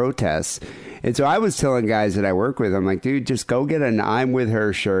these protests. And so I was telling guys that I work with, I'm like, dude, just go get an I'm with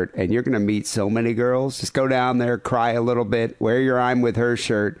her shirt and you're going to meet so many girls. Just go down there, cry a little bit, wear your I'm with her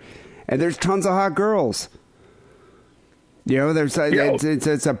shirt, and there's tons of hot girls.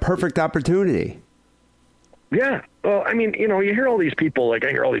 It's a perfect opportunity. Yeah. Well, I mean, you know, you hear all these people, like I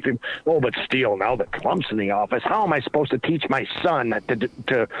hear all these people, oh, but Steele, now that Trump's in the office, how am I supposed to teach my son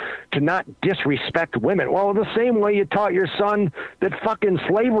to not disrespect women? Well, the same way you taught your son that fucking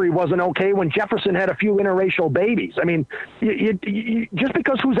slavery wasn't okay when Jefferson had a few interracial babies. I mean, you, just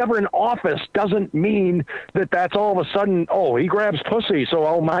because who's ever in office doesn't mean that that's all of a sudden, oh, he grabs pussy, so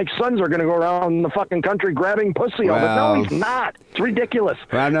all my sons are going to go around the fucking country grabbing pussy. Well, no, he's not. It's ridiculous.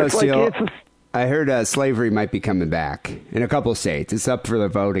 Well, no, it's Steele. like, I heard slavery might be coming back in a couple of states. It's up for the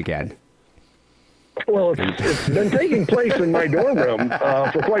vote again. Well, it's been taking place in my dorm room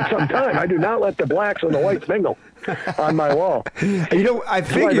for quite some time. I do not let the blacks and the whites mingle on my wall. You know, I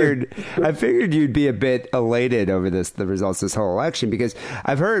figured you'd be a bit elated over the results of this whole election, because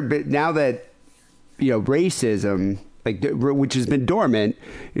I've heard, but now that, you know, racism, like, which has been dormant,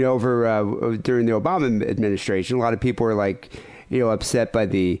 you know, over during the Obama administration, a lot of people were like, you know, upset by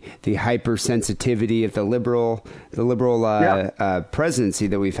the hypersensitivity of the liberal presidency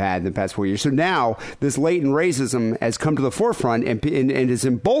that we've had in the past 4 years. So now this latent racism has come to the forefront and has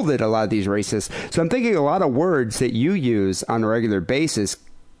emboldened a lot of these racists. So I'm thinking a lot of words that you use on a regular basis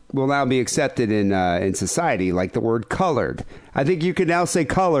will now be accepted in society, like the word colored. I think you can now say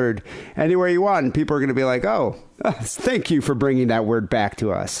colored anywhere you want, and people are going to be like, oh, thank you for bringing that word back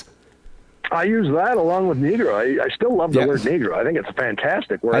to us. I use that along with Negro. I still love the word Negro. I think it's a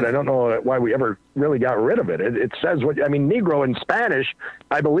fantastic word. I don't know why we ever really got rid of it. It says what I mean. Negro in Spanish,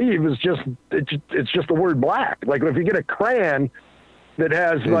 I believe, is just it's just the word black. Like if you get a crayon that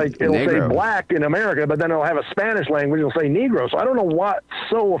has like it'll Negro. say black in America, but then it'll have a Spanish language. It'll say Negro. So I don't know what's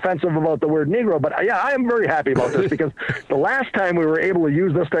so offensive about the word Negro, but yeah, I am very happy about this because the last time we were able to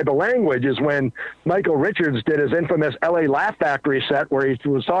use this type of language is when Michael Richards did his infamous L.A. Laugh Factory set where he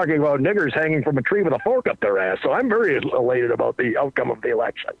was talking about niggers hanging from a tree with a fork up their ass. So I'm very elated about the outcome of the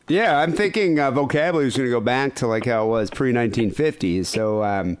election. Yeah, I'm thinking vocabulary is going to go back to like how it was pre-1950s.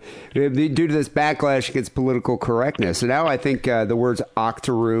 So due to this backlash against political correctness, so now I think the words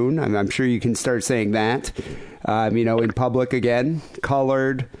octoroon, I'm sure you can start saying that, you know, in public again,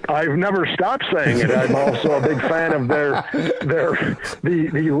 colored. I've never stopped saying it. I'm also a big fan of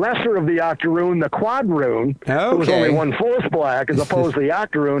the lesser of the octoroon, the quadroon, who was only 1/4 black, as opposed to the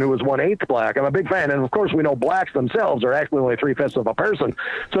octoroon, who was 1/8 black. I'm a big fan, and of course we know blacks themselves are actually only 3/5 of a person.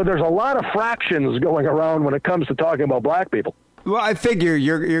 So there's a lot of fractions going around when it comes to talking about black people. Well, I figure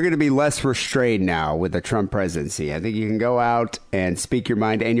you're going to be less restrained now with the Trump presidency. I think you can go out and speak your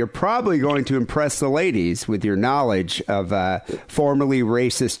mind, and you're probably going to impress the ladies with your knowledge of formerly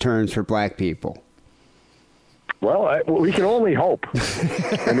racist terms for black people. Well, we can only hope.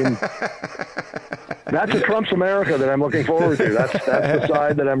 I mean, that's a Trump's America that I'm looking forward to. That's the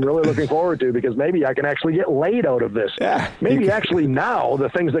side that I'm really looking forward to, because maybe I can actually get laid out of this. Yeah, maybe actually now the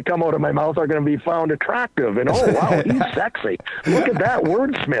things that come out of my mouth are going to be found attractive. And, oh, wow, he's sexy. Look at that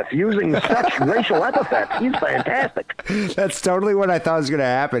wordsmith using such racial epithets. He's fantastic. That's totally what I thought was going to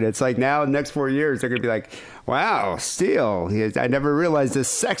happen. It's like now, in the next 4 years, they're going to be like, wow, Steele, I never realized the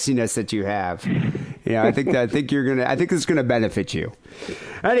sexiness that you have. You know, I think this is going to benefit you.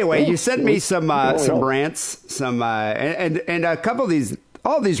 Anyway, you sent me some rants, and a couple of these.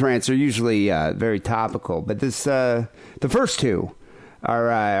 All these rants are usually very topical, but this the first two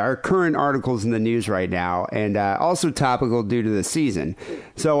are current articles in the news right now, and also topical due to the season.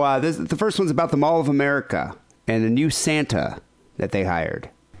 So the first one's about the Mall of America and a new Santa that they hired.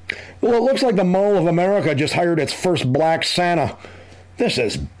 Well, it looks like the Mall of America just hired its first black Santa. This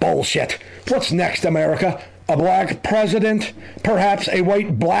is bullshit. What's next, America? A black president? Perhaps a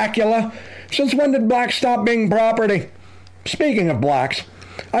white Blackula? Since when did blacks stop being property? Speaking of blacks,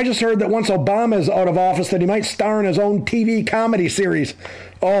 I just heard that once Obama's out of office that he might star in his own TV comedy series.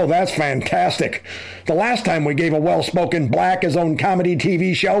 Oh, that's fantastic. The last time we gave a well-spoken black his own comedy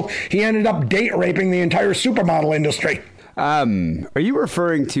TV show, he ended up date raping the entire supermodel industry. Are you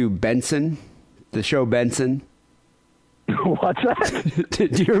referring to Benson, the show Benson? What's that?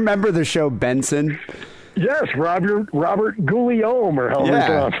 Do you remember the show Benson? Yes, Robert Guillaume, or however you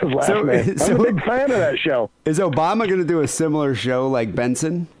pronounce his last name. I'm a big fan of that show. Is Obama going to do a similar show like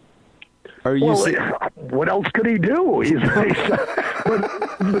Benson? Or what else could he do? But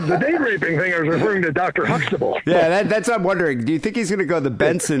the date raping thing, I was referring to Dr. Huxtable. Yeah, that's what I'm wondering. Do you think he's going to go the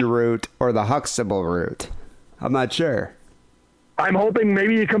Benson route or the Huxtable route? I'm not sure. I'm hoping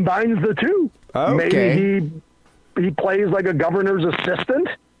maybe he combines the two. Okay. Maybe he plays like a governor's assistant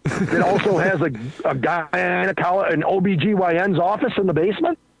that also has a guy in an OBGYN's office in the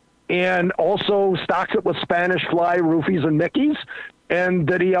basement, and also stocks it with Spanish fly roofies and Mickeys, and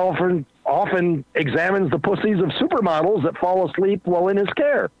that he often examines the pussies of supermodels that fall asleep while in his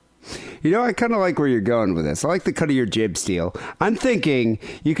care. You know, I kind of like where you're going with this. I like the cut of your jib, Steele. I'm thinking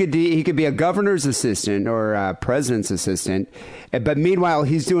he could be a governor's assistant or a president's assistant, but meanwhile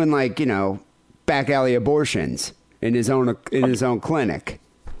he's doing like, you know, back alley abortions in his own clinic.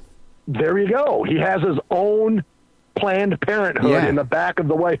 There you go. He has his own Planned Parenthood in the back of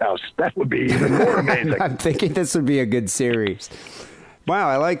the White House. That would be even more amazing. I'm thinking this would be a good series. Wow,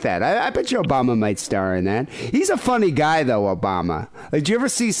 I like that. I bet you Obama might star in that. He's a funny guy, though, Obama. Like, did you ever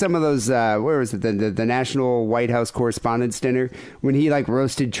see some of those, where was it, the National White House Correspondents' Dinner, when he, like,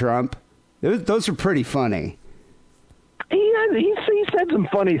 roasted Trump? Those are pretty funny. He said some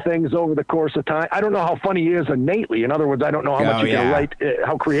funny things over the course of time. I don't know how funny he is innately. In other words, I don't know how much he can write,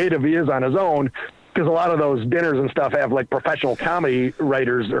 how creative he is on his own, because a lot of those dinners and stuff have like professional comedy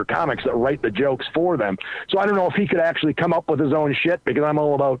writers or comics that write the jokes for them. So I don't know if he could actually come up with his own shit, because I'm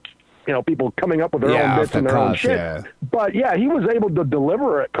all about, you know, people coming up with their own bits and their own shit. Yeah. But yeah, he was able to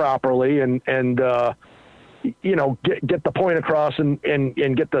deliver it properly and you know, get the point across and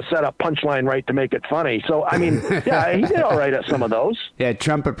get the setup punchline right to make it funny. So, I mean, yeah, he did all right at some of those. Yeah,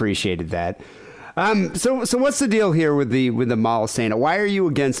 Trump appreciated that. So what's the deal here with the mall Santa? Why are you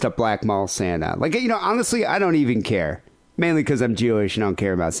against a black mall Santa? Like, you know, honestly, I don't even care. Mainly because I'm Jewish and I don't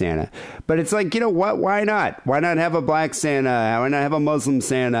care about Santa. But it's like, you know what? Why not? Why not have a black Santa? Why not have a Muslim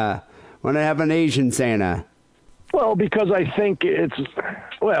Santa? Why not have an Asian Santa? Well, because I think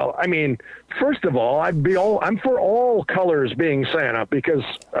I mean, first of all, I'm for all colors being Santa, because,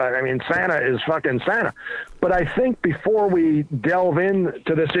 I mean, Santa is fucking Santa. But I think before we delve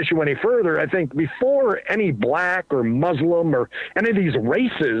into this issue any further, I think before any black or Muslim or any of these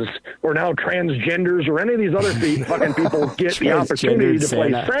races or now transgenders or any of these other fucking people get the opportunity to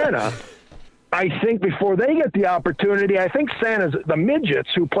play Santa, I think before they get the opportunity, I think the midgets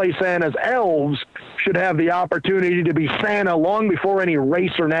who play Santa's elves should have the opportunity to be Santa long before any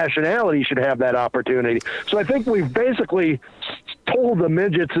race or nationality should have that opportunity. So I think we've basically told the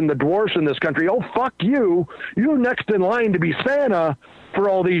midgets and the dwarfs in this country, oh, fuck you. You're next in line to be Santa for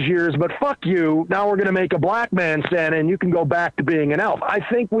all these years, but fuck you. Now we're going to make a black man Santa and you can go back to being an elf. I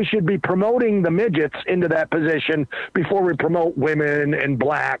think we should be promoting the midgets into that position before we promote women and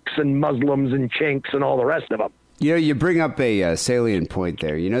blacks and Muslims and chinks and all the rest of them. You know, you bring up a salient point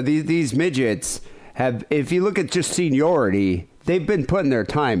there. You know, these midgets have, if you look at just seniority, they've been putting their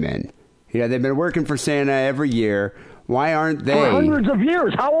time in. You know, they've been working for Santa every year. Why aren't they? For hundreds of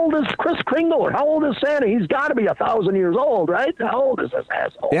years. How old is Kris Kringle? Or how old is Santa? He's got to be 1,000 years old, right? How old is this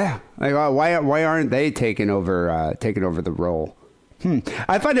asshole? Yeah. Like, why aren't they taking over the role?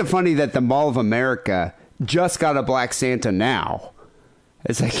 I find it funny that the Mall of America just got a black Santa now.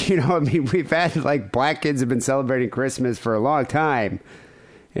 It's like, you know, I mean, we've had, like, black kids have been celebrating Christmas for a long time.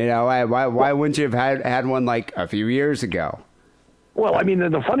 You know, why wouldn't you have had one, like, a few years ago? Well, I mean,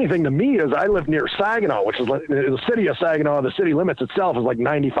 the funny thing to me is I live near Saginaw, which is like, the city of Saginaw, the city limits itself is like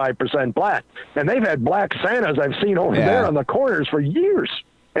 95% black. And they've had black Santas I've seen over there on the corners for years.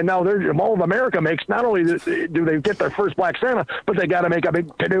 And now Mall of America makes, not only do they get their first black Santa, but they got to make a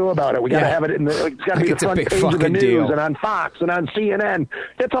big to-do about it. We got to have it it's got to be the front page of the news and on Fox and on CNN.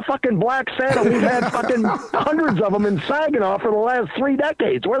 It's a fucking black Santa. We've had fucking hundreds of them in Saginaw for the last 3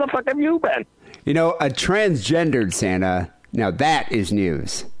 decades. Where the fuck have you been? You know, a transgendered Santa, now that is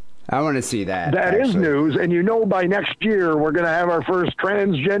news. I want to see that. That is news, and you know by next year we're going to have our first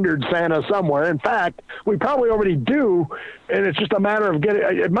transgendered Santa somewhere. In fact, we probably already do, and it's just a matter of getting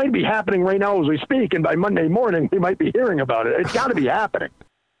it. It might be happening right now as we speak, and by Monday morning we might be hearing about it. It's got to be happening.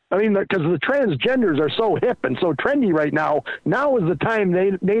 I mean, because the transgenders are so hip and so trendy right now. Now is the time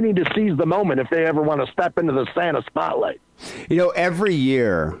they need to seize the moment if they ever want to step into the Santa spotlight. You know, every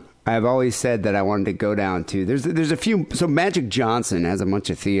year I've always said that I wanted to go down to, there's a few, so Magic Johnson has a bunch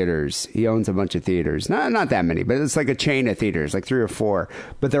of theaters. He owns a bunch of theaters. Not that many, but it's like a chain of theaters, like 3 or 4.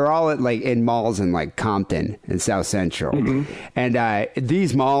 But they're all at like in malls in like Compton and South Central. Mm-hmm. And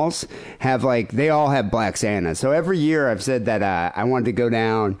these malls have like, they all have Black Santa. So every year I've said that I wanted to go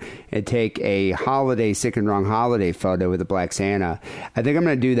down and take a holiday, sick and wrong holiday photo with a Black Santa. I think I'm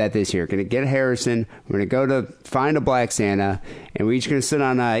going to do that this year. Going to get Harrison. We're going to go to find a Black Santa, and we're each going to sit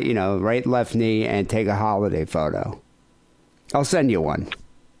on a, you know, right, left knee and take a holiday photo. I'll send you one.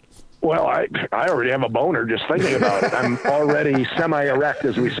 Well, I already have a boner just thinking about it. I'm already semi-erect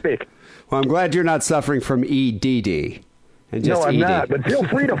as we speak. Well, I'm glad you're not suffering from EDD. And just no, I'm ED. not. But feel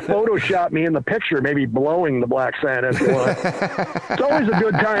free to Photoshop me in the picture, maybe blowing the Black Santa if you want. It's always a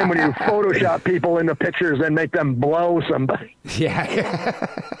good time when you Photoshop people in the pictures and make them blow somebody. Yeah.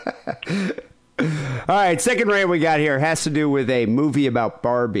 All right, second rant we got here has to do with a movie about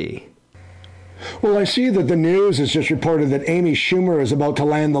Barbie. Well, I see that the news has just reported that Amy Schumer is about to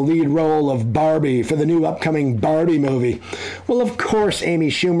land the lead role of Barbie for the new upcoming Barbie movie. Well, of course Amy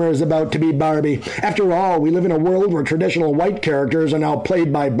Schumer is about to be Barbie. After all, we live in a world where traditional white characters are now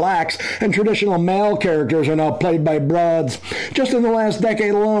played by blacks and traditional male characters are now played by broads. Just in the last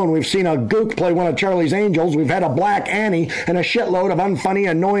decade alone, we've seen a gook play one of Charlie's Angels, we've had a black Annie, and a shitload of unfunny,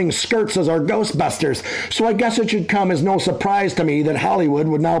 annoying skirts as our Ghostbusters. So I guess it should come as no surprise to me that Hollywood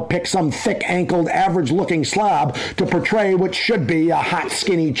would now pick some thick-ankled, average-looking slob to portray what should be a hot,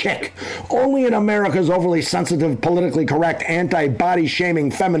 skinny chick. Only in America's overly sensitive, politically correct,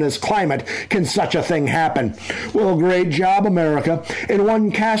 anti-body-shaming feminist climate can such a thing happen. Well, great job, America. In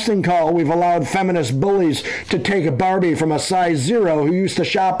one casting call, we've allowed feminist bullies to take a Barbie from a size 0 who used to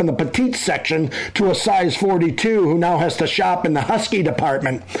shop in the petite section to a size 42 who now has to shop in the husky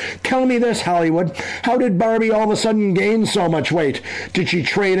department. Tell me this, Hollywood. How did Barbie all of a sudden gain so much weight? Did she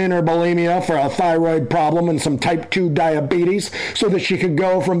trade in her bulimia for a thyroid problem and some type 2 diabetes so that she could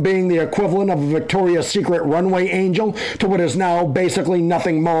go from being the equivalent of a Victoria's Secret runway angel to what is now basically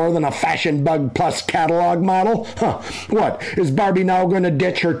nothing more than a Fashion Bug Plus catalog model? What, is Barbie now going to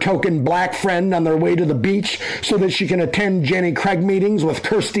ditch her token black friend on their way to the beach so that she can attend Jenny Craig meetings with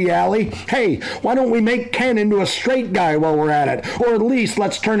Kirstie Alley? Hey, why don't we make Ken into a straight guy while we're at it? Or at least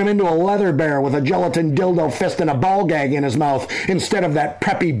let's turn him into a leather bear with a gelatin dildo fist and a ball gag in his mouth instead of that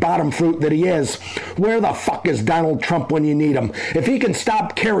preppy bottom fruit that he is. Where the fuck is Donald Trump when you need him? If he can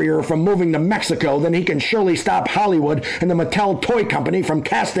stop Carrier from moving to Mexico, then he can surely stop Hollywood and the Mattel Toy Company from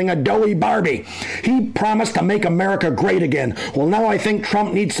casting a doughy Barbie. He promised to make America great again. Well, now I think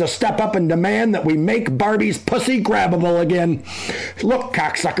Trump needs to step up and demand that we make Barbie's pussy grabbable again. Look,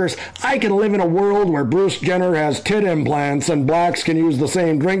 cocksuckers, I can live in a world where Bruce Jenner has tit implants and blacks can use the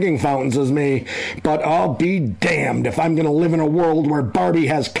same drinking fountains as me, but I'll be damned if I'm going to live in a world where Barbie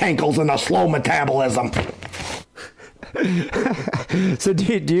has cankles and a slow metabolism. So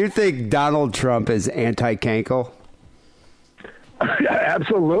do you think Donald Trump is anti-cankle?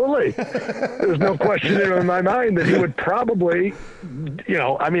 Absolutely. There's no question in my mind that he would probably,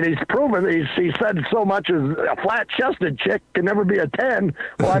 he's proven, he said so much as a flat-chested chick can never be a 10.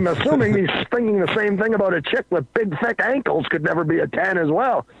 Well, I'm assuming he's thinking the same thing about a chick with big, thick ankles could never be a 10 as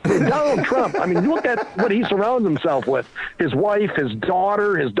well. Donald Trump, look at what he surrounds himself with. His wife, his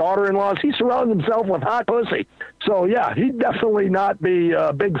daughter, his daughter-in-laws, he surrounds himself with hot pussy. So, yeah, he'd definitely not be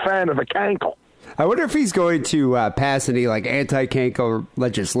a big fan of a cankle. I wonder if he's going to pass any anti-cankle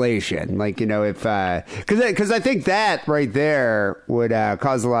legislation, because I think that right there would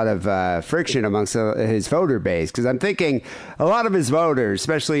cause a lot of friction amongst his voter base. Because I'm thinking a lot of his voters,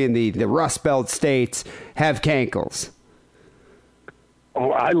 especially in the Rust Belt states, have cankles.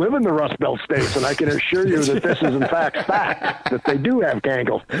 Oh, I live in the Rust Belt states, and I can assure you that this is, in fact, that they do have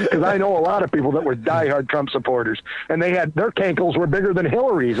cankles. Because I know a lot of people that were diehard Trump supporters, and their cankles were bigger than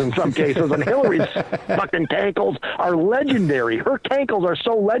Hillary's in some cases, and Hillary's fucking cankles are legendary. Her cankles are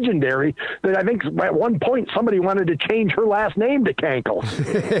so legendary that I think at one point somebody wanted to change her last name to Cankles.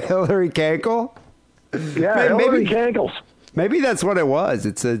 Hillary Cankle? Yeah, Hillary Cankles. Maybe that's what it was.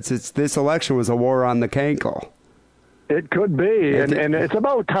 It's this election was a war on the cankle. It could be, and it's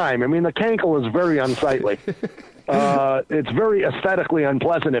about time. The cankle is very unsightly. It's very aesthetically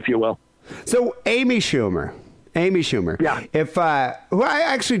unpleasant, if you will. So Amy Schumer. Yeah. Who I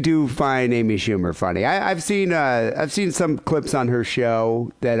actually do find Amy Schumer funny. I've seen some clips on her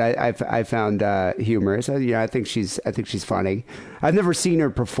show that I found humorous. I think she's funny. I've never seen her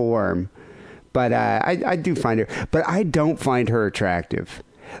perform, but I do find her. But I don't find her attractive.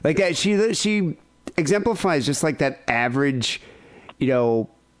 She exemplifies just like that average,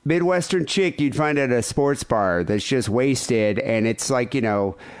 Midwestern chick you'd find at a sports bar that's just wasted, and it's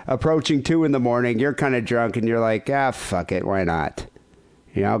approaching 2 a.m. You're kind of drunk, and you're like, fuck it, why not?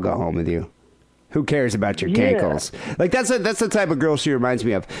 I'll go home with you. Who cares about your cankles? That's the type of girl she reminds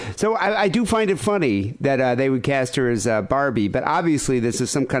me of. So I do find it funny that they would cast her as Barbie, but obviously this is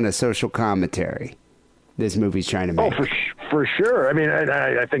some kind of social commentary this movie's trying to make. Oh, for sure.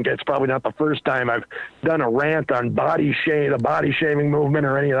 I think it's probably not the first time I've done a rant on the body shaming movement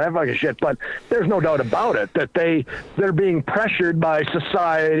or any of that fucking shit, but there's no doubt about it that they're being pressured by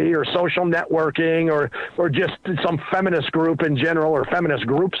society or social networking or just some feminist group in general or feminist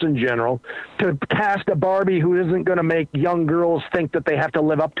groups in general to cast a Barbie who isn't going to make young girls think that they have to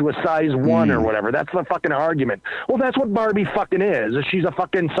live up to a size 1 or whatever. That's the fucking argument. Well, that's what Barbie fucking is. She's a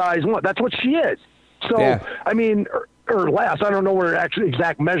fucking size 1. That's what she is. So, yeah. or less. I don't know where actually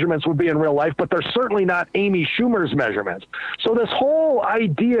exact measurements would be in real life, but they're certainly not Amy Schumer's measurements. So this whole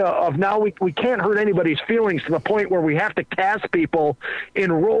idea of now we can't hurt anybody's feelings to the point where we have to cast people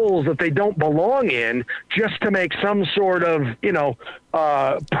in roles that they don't belong in just to make some sort of,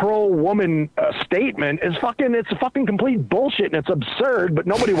 pro-woman statement is it's fucking complete bullshit, and it's absurd, but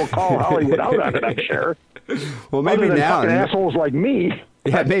nobody will call Hollywood out on it, I'm sure. Well, maybe other than now. fucking assholes like me.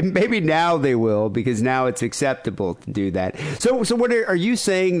 Yeah, maybe now they will, because now it's acceptable to do that. So what are you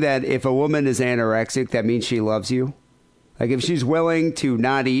saying, that if a woman is anorexic, that means she loves you? Like if she's willing to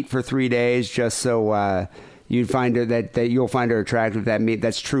not eat for 3 days just so you'd find her that you'll find her attractive,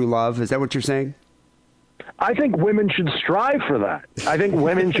 that's true love? Is that what you're saying? I think women should strive for that. I think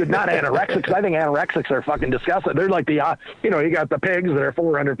women should not anorexics. I think anorexics are fucking disgusting. They're like the, you got the pigs that are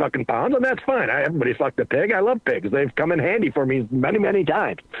 400 fucking pounds, and that's fine. Everybody fucked a pig. I love pigs. They've come in handy for me many, many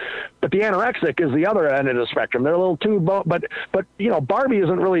times. But the anorexic is the other end of the spectrum. They're a little too, but Barbie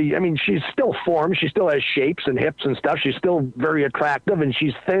isn't really, she's still formed. She still has shapes and hips and stuff. She's still very attractive, and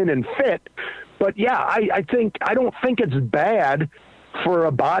she's thin and fit. But yeah, I don't think it's bad for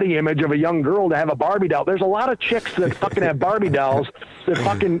a body image of a young girl to have a Barbie doll. There's a lot of chicks that fucking have Barbie dolls that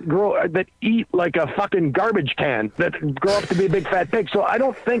fucking that eat like a fucking garbage can, that grow up to be a big fat pig. So I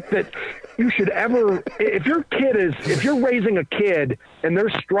don't think that you should ever, if you're raising a kid and they're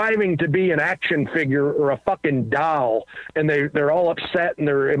striving to be an action figure or a fucking doll, and they're all upset and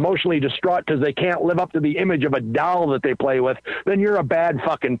they're emotionally distraught because they can't live up to the image of a doll that they play with, then you're a bad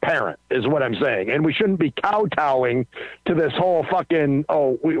fucking parent, is what I'm saying. And we shouldn't be kowtowing to this whole fucking,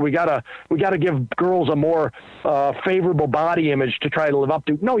 we gotta give girls a more favorable body image to try to live up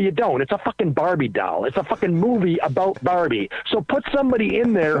to. No, you don't. It's a fucking Barbie doll. It's a fucking movie about Barbie. So put somebody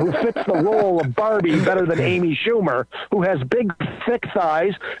in there who fits the role of Barbie better than Amy Schumer, who has big, thick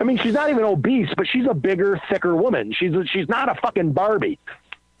thighs. She's not even obese, but she's a bigger, thicker woman. She's not a fucking Barbie.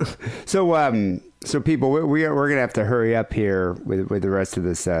 So people, we're gonna have to hurry up here with the rest of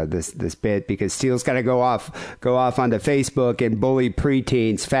this bit, because Steele's got to go off onto Facebook and bully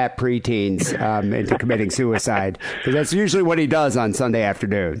fat preteens into committing suicide, because that's usually what he does on Sunday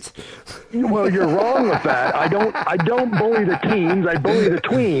afternoons. Well, you're wrong with that. I don't bully the teens. I bully the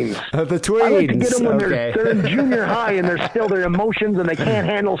tweens. The tweens. I like to get them when they're in junior high and they're still their emotions and they can't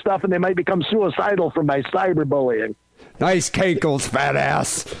handle stuff and they might become suicidal from my cyberbullying. Nice cankles, fat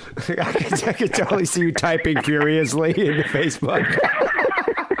ass. I can totally see you typing furiously into Facebook.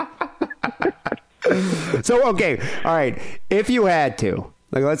 So, okay, all right. If you had to,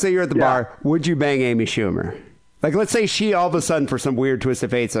 like, let's say you're at the bar, would you bang Amy Schumer? Like, let's say she all of a sudden, for some weird twist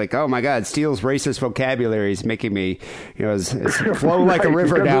of fate, it's like, oh my God, Steele's racist vocabulary is making me, it's flow like a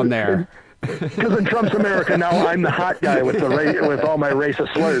river down there. Because in Trump's America now, I'm the hot guy with all my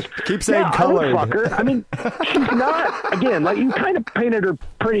racist slurs. Keep saying colored. I would fuck her. She's not. Again, like you kind of painted her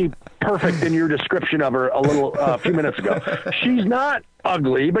pretty perfect in your description of her a few minutes ago. She's not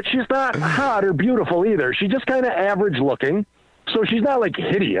ugly, but she's not hot or beautiful either. She's just kind of average looking. So she's not like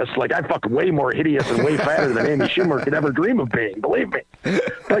hideous. Like I fuck way more hideous and way fatter than Amy Schumer could ever dream of being. Believe me.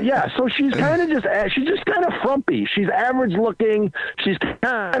 But yeah, so she's kind of just kind of frumpy. She's average looking. She's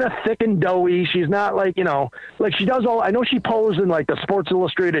kind of thick and doughy. She's not like like she does all. I know she posed in like the Sports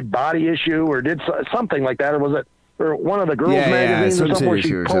Illustrated body issue or did something like that, or was it? Or one of the girls' magazines or something where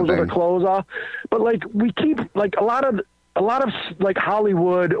she posed with her clothes off. But like we keep like a lot of like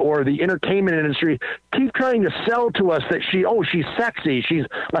Hollywood or the entertainment industry keep trying to sell to us that she's sexy. She's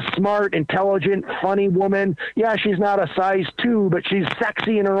a smart, intelligent, funny woman. Yeah, she's not a size 2, but she's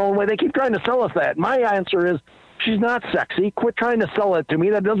sexy in her own way. They keep trying to sell us that. My answer is she's not sexy. Quit trying to sell it to me.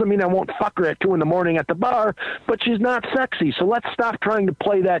 That doesn't mean I won't fuck her at 2 a.m. at the bar, but she's not sexy. So let's stop trying to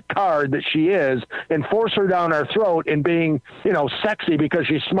play that card that she is and force her down our throat in being, sexy because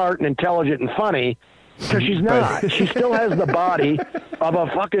she's smart and intelligent and funny. Because she's not. She still has the body of a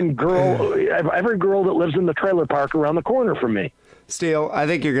fucking girl, every girl that lives in the trailer park around the corner from me. Steele, I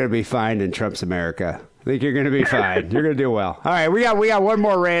think you're going to be fine in Trump's America. I think you're going to be fine. You're going to do well. All right, we got one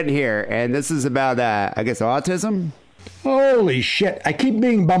more rant here, and this is about, I guess, autism. Holy shit, I keep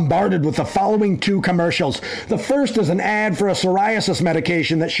being bombarded with the following 2 commercials. The first is an ad for a psoriasis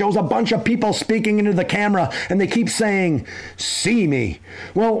medication that shows a bunch of people speaking into the camera, and they keep saying, "See me."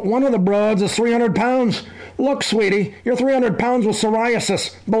 Well, one of the broads is 300 pounds. Look, sweetie, you're 300 pounds with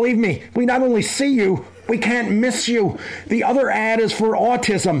psoriasis. Believe me, we not only see you, we can't miss you. The other ad is for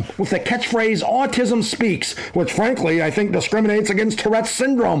autism, with the catchphrase "Autism Speaks," which frankly I think discriminates against Tourette's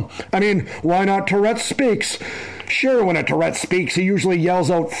syndrome. I mean, why not Tourette's Speaks? Sure, when a Tourette speaks, he usually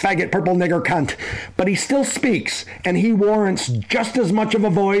yells out, faggot, purple nigger, cunt. But he still speaks, and he warrants just as much of a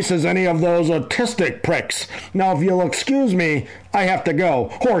voice as any of those autistic pricks. Now, if you'll excuse me, I have to go.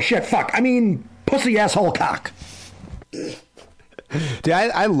 Whore, shit, fuck. I mean, pussy, asshole, cock. Dude,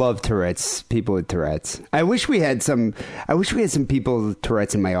 I love Tourette's. People with Tourette's. I wish we had some people with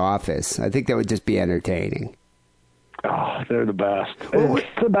Tourette's in my office. I think that would just be entertaining. Oh, they're the best.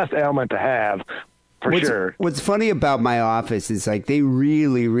 It's the best ailment to have, for sure. What's funny about my office is like they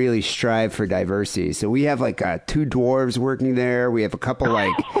really, really strive for diversity. So we have like 2 dwarves working there. We have a couple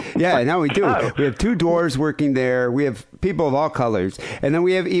we do. We have 2 dwarves working there. We have people of all colors, and then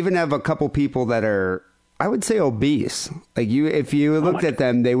we even have a couple people that are, I would say, obese. Like if you looked at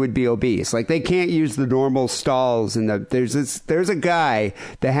them, they would be obese. Like they can't use the normal stalls, and there's a guy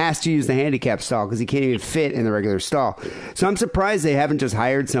that has to use the handicap stall because he can't even fit in the regular stall. So I'm surprised they haven't just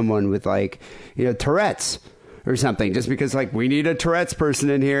hired someone with Tourette's or something, just because we need a Tourette's person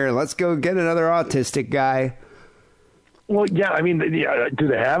in here. Let's go get another autistic guy. Well, yeah, I mean, do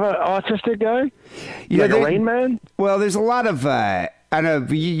they have an autistic guy? A Rain Man? Well, there's a lot of. I know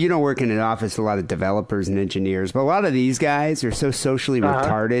you don't work in an office, a lot of developers and engineers, but a lot of these guys are so socially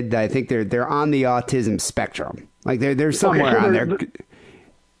retarded that I think they're on the autism spectrum. Like they're somewhere on there.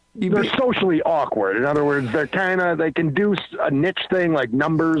 They're socially awkward. In other words, they can do a niche thing like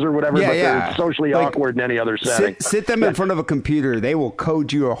numbers or whatever, but they're socially awkward in any other setting. Sit them in front of a computer. They will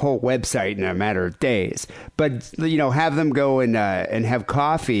code you a whole website in a matter of days. But, have them go and have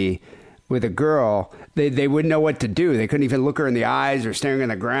coffee with a girl, they wouldn't know what to do. They couldn't even look her in the eyes or staring on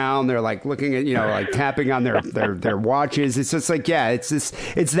the ground. They're looking at, tapping on their watches. It's just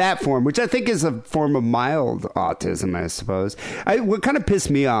it's that form, which I think is a form of mild autism, I suppose. What kind of pissed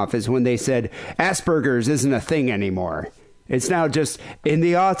me off is when they said Asperger's isn't a thing anymore. It's now just in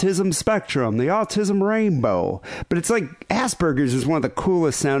the autism spectrum, the autism rainbow. But it's like Asperger's is one of the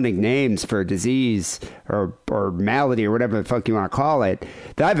coolest sounding names for a disease or malady or whatever the fuck you want to call it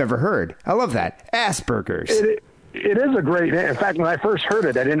that I've ever heard. I love that. Asperger's. It is a great name. In fact, when I first heard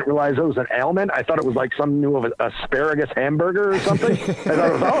it, I didn't realize it was an ailment. I thought it was like some new of asparagus hamburger or something. I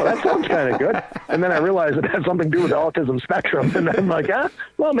thought, that sounds kind of good. And then I realized it had something to do with the autism spectrum. And I'm like,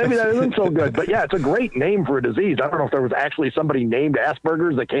 well, maybe that isn't so good. But yeah, it's a great name for a disease. I don't know if there was actually somebody named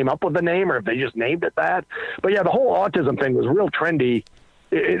Asperger's that came up with the name or if they just named it that. But yeah, the whole autism thing was real trendy.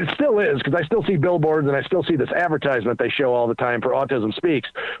 It still is, because I still see billboards and I still see this advertisement they show all the time for Autism Speaks.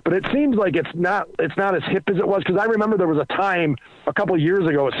 But it seems like it's not as hip as it was, because I remember there was a time a couple of years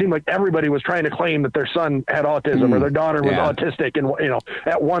ago, it seemed like everybody was trying to claim that their son had autism or their daughter was autistic, and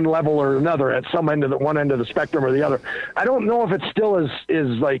at one level or another, at some end of one end of the spectrum or the other. I don't know if it still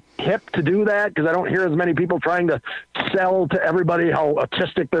is like hip to do that, because I don't hear as many people trying to sell to everybody how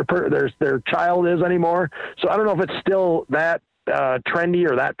autistic their child is anymore. So I don't know if it's still that trendy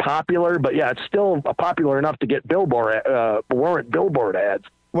or that popular, but yeah, it's still popular enough to get warrant billboard ads.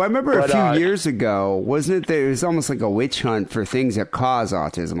 Well, I remember a few years ago, wasn't it? There was almost like a witch hunt for things that cause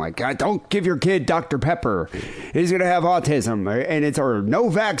autism. Like, don't give your kid Dr. Pepper; he's going to have autism, or no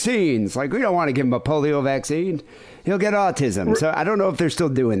vaccines. Like, we don't want to give him a polio vaccine; he'll get autism. So I don't know if they're still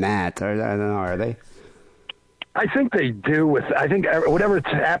doing that. I don't know. Are they? I think they do. I think whatever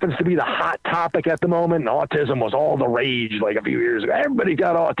happens to be the hot topic at the moment, autism was all the rage like a few years ago. Everybody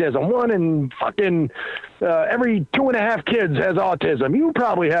got autism. One in fucking every 2.5 kids has autism. You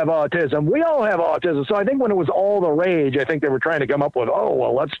probably have autism. We all have autism. So I think when it was all the rage, I think they were trying to come up with,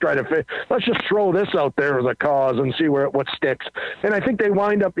 let's just throw this out there as a cause and see what sticks. And I think they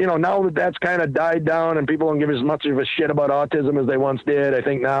wind up, now that that's kind of died down and people don't give as much of a shit about autism as they once did. I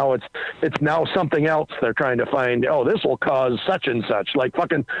think now it's now something else they're trying to find. This will cause such and such, like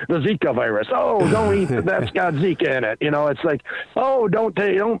fucking the Zika virus. Don't eat that's got Zika in it. It's like,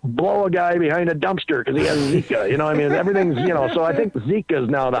 don't blow a guy behind a dumpster because he has Zika. Everything's, so I think Zika is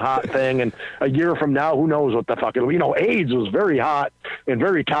now the hot thing. And a year from now, who knows what the fuck it'll be. AIDS was very hot and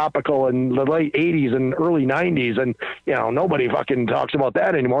very topical in the late 80s and early 90s. And, nobody fucking talks about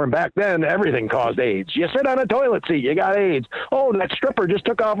that anymore. And back then, everything caused AIDS. You sit on a toilet seat, you got AIDS. That stripper just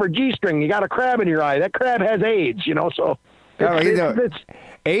took off her G-string. You got a crab in your eye. That crab has AIDS, so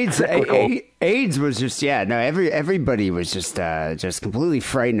it's AIDS was just everybody was just completely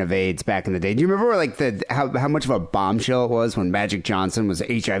frightened of AIDS back in the day. Do you remember how much of a bombshell it was when Magic Johnson was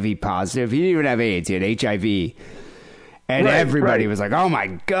HIV positive? He didn't even have AIDS, he had HIV, and everybody was like, oh my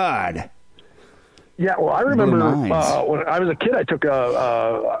god. Yeah, well, I remember when I was a kid, I took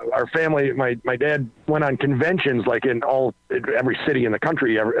our family. My dad went on conventions like in every city in the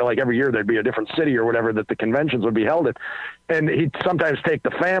country. Every year there'd be a different city or whatever that the conventions would be held at. and he'd sometimes take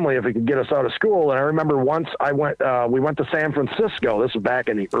the family if he could get us out of school. And I remember once we went to San Francisco. This was back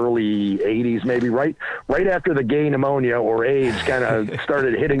in the early 80s, maybe right after the gay pneumonia or AIDS kind of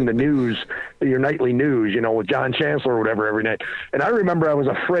started hitting the news, your nightly news, with John Chancellor or whatever every night. And I remember I was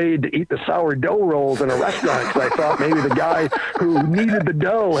afraid to eat the sourdough rolls in a restaurant because I thought maybe the guy who kneaded the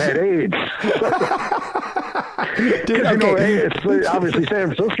dough had AIDS. Dude, obviously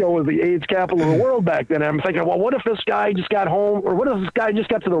San Francisco was the AIDS capital of the world back then. And I'm thinking, well, what if this guy just got home, or what if this guy just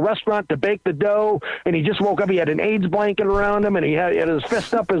got to the restaurant to bake the dough, and he just woke up, he had an AIDS blanket around him, and he had his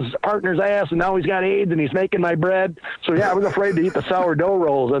fist up his partner's ass, and now he's got AIDS, and he's making my bread. So, yeah, I was afraid to eat the sourdough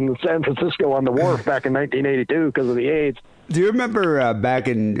rolls in San Francisco on the wharf back in 1982 because of the AIDS. Do you remember back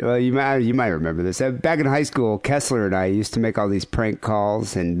in, you might remember this, back in high school, Kessler and I used to make all these prank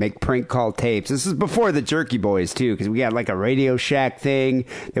calls and make prank call tapes. This is before the Jerky Boys, too, because we had like a Radio Shack thing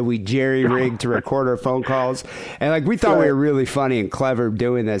that we jerry-rigged to record our phone calls. And like we thought we were really funny and clever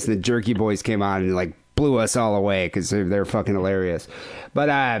doing this, and the Jerky Boys came on and like blew us all away because they're fucking hilarious. But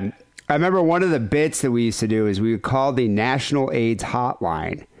I remember one of the bits that we used to do is we would call the National AIDS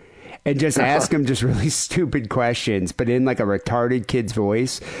Hotline and just ask him just really stupid questions, but in like a retarded kid's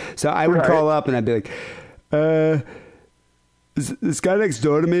voice. So I would call up and I'd be like, this guy next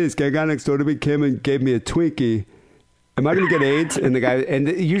door to me, came and gave me a Twinkie. Am I going to get AIDS? And the guy, and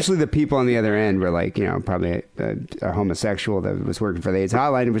usually the people on the other end were like, probably a homosexual that was working for the AIDS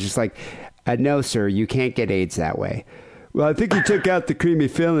hotline. It was just like, no, sir, you can't get AIDS that way. Well, I think he took out the creamy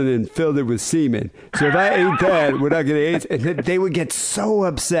filling and filled it with semen. So if I ate that, we're not going to AIDS. And they would get so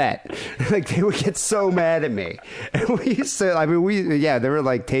upset. Like, they would get so mad at me. And we used to, there were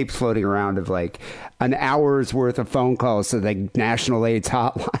like tapes floating around of like an hour's worth of phone calls to the National AIDS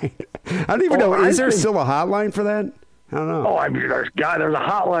hotline. I don't even know. Is there still a hotline for that? I don't know. Oh, I mean, there's a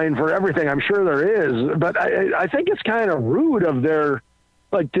hotline for everything. I'm sure there is. But I think it's kind of rude of their...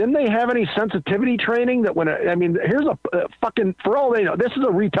 Like, didn't they have any sensitivity training that here's a fucking, for all they know, this is a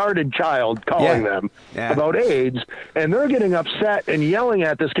retarded child calling them about AIDS, and they're getting upset and yelling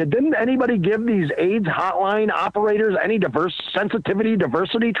at this kid. Didn't anybody give these AIDS hotline operators any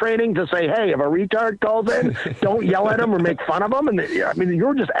diversity training to say, hey, if a retard calls in, don't yell at him or make fun of him? And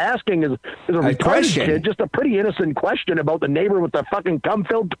you're just asking as a retarded kid just a pretty innocent question about the neighbor with the fucking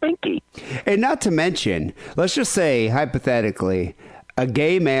cum-filled Twinkie. And not to mention, let's just say, hypothetically, a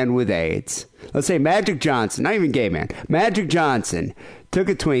gay man with AIDS, let's say Magic Johnson, not even gay man, Magic Johnson took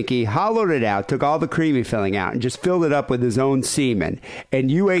a Twinkie, hollowed it out, took all the creamy filling out, and just filled it up with his own semen,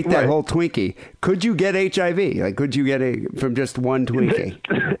 and you ate that whole Twinkie, could you get HIV? Like, could you get it from just one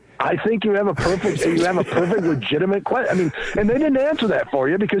Twinkie? I think you have a perfect legitimate question. I mean, and they didn't answer that for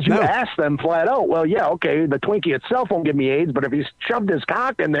you because you asked them flat out. Well, yeah, okay, the Twinkie itself won't give me AIDS, but if he shoved his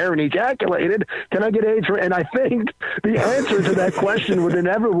cock in there and ejaculated, can I get AIDS? And I think the answer to that question would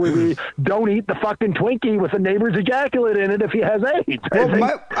inevitably be, don't eat the fucking Twinkie with the neighbor's ejaculate in it if he has AIDS.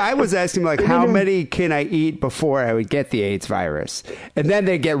 Well, I was asking, like, how many can I eat before I would get the AIDS virus? And then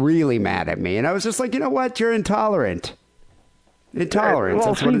they'd get really mad at me. And I was just like, you know what? You're intolerant. Intolerance.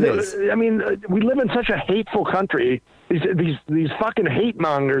 That's what it is. I mean, we live in such a hateful country. These fucking hate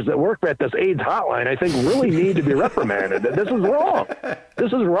mongers that work at this AIDS hotline, I think, really need to be reprimanded. This is wrong.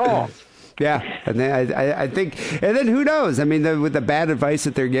 This is wrong. Yeah, and then I think, and then who knows? I mean, with the bad advice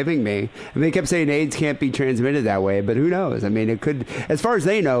that they're giving me, they kept saying AIDS can't be transmitted that way, but who knows? I mean, it could, as far as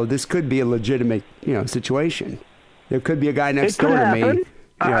they know, this could be a legitimate, situation. There could be a guy next door to me.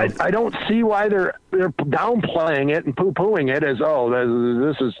 I don't see why they're downplaying it and poo-pooing it as,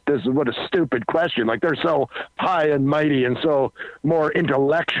 this is what a stupid question. Like, they're so high and mighty and so more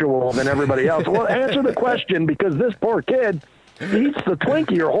intellectual than everybody else. Well, answer the question, because this poor kid eats the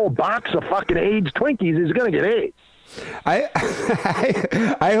Twinkie or a whole box of fucking AIDS Twinkies, he's going to get AIDS.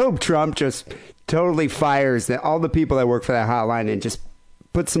 I hope Trump just totally fires all the people that work for that hotline and just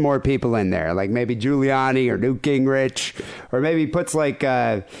put some more people in there, like maybe Giuliani or Newt Gingrich, or maybe puts like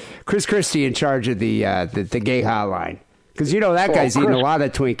Chris Christie in charge of the gay hotline, because that guy's eating a lot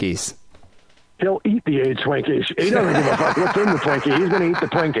of Twinkies. He'll eat the AIDS Twinkies. He doesn't give a fuck what's in the Twinkie. He's going to eat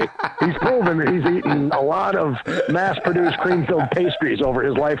the Twinkie. He's proven that he's eaten a lot of mass-produced cream-filled pastries over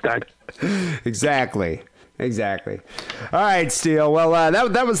his lifetime. Exactly. All right, Steele. Well,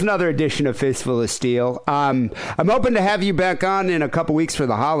 that was another edition of Fistful of Steele. I'm hoping to have you back on in a couple weeks for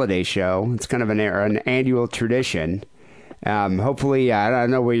the holiday show. It's kind of an annual tradition. Hopefully, I don't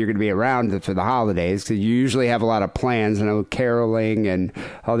know where you're going to be around for the holidays, because you usually have a lot of plans. I know caroling and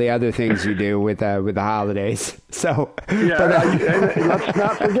all the other things you do with the holidays. So, and let's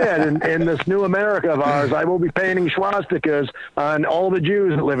not forget, in this new America of ours, I will be painting swastikas on all the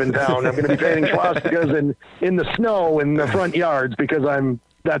Jews that live in town. I'm going to be painting swastikas in the snow in the front yards, because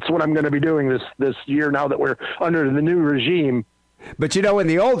that's what I'm going to be doing this year now that we're under the new regime. But in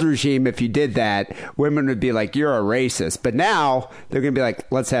the old regime, if you did that, women would be like, you're a racist. But now they're going to be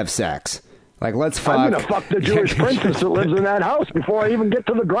like, let's have sex. Like, let's fuck. I'm going to fuck the Jewish princess that lives in that house before I even get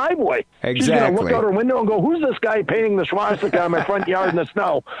to the driveway. Exactly. She's going to look out her window and go, who's this guy painting the swastika on my front yard in the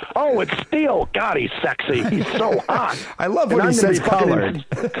snow? Oh, it's Steele. God, he's sexy. He's so hot. I love when he says colored.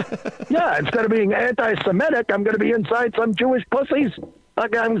 Instead of being anti-Semitic, I'm going to be inside some Jewish pussies.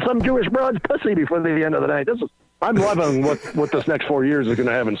 Like I'm some Jewish broad's pussy before the end of the night. I'm loving what this next 4 years is going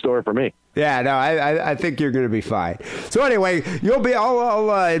to have in store for me. Yeah, no, I think you're going to be fine. So anyway,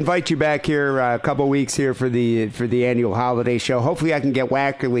 I'll invite you back here a couple weeks here for the annual holiday show. Hopefully, I can get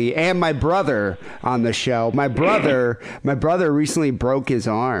Wackerly and my brother on the show. My brother recently broke his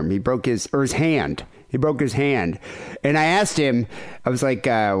arm. He broke his hand. He broke his hand. And I asked him, I was like,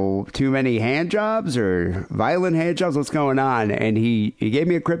 too many hand jobs or violent hand jobs? What's going on? And he gave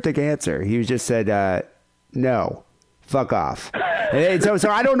me a cryptic answer. He just said, no, fuck off. And so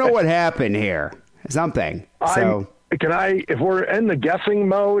I don't know what happened here. Something. So if we're in the guessing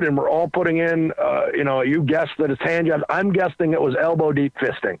mode and we're all putting in, you guessed that it's hand jobs. I'm guessing it was elbow deep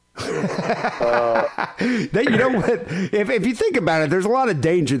fisting. You know what? If you think about it, there's a lot of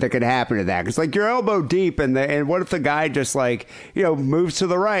danger that could happen to that. It's like you're elbow deep, and what if the guy just moves to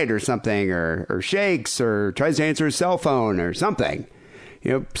the right or something, or shakes or tries to answer his cell phone or something.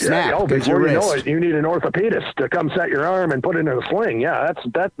 Snap. Before you know it, you need an orthopedist to come set your arm and put it in a sling. Yeah,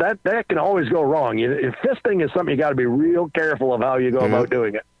 that can always go wrong. Fisting is something you got to be real careful of how you go about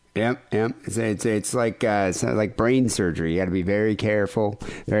doing it. Yep. It's like brain surgery. You got to be very careful,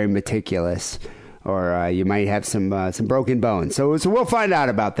 very meticulous, or you might have some broken bones. So we'll find out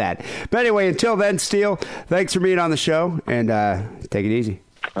about that. But anyway, until then, Steele, thanks for being on the show, and take it easy.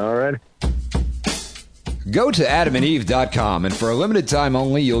 All right. Go to adamandeve.com, and for a limited time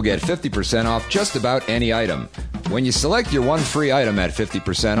only, you'll get 50% off just about any item. When you select your one free item at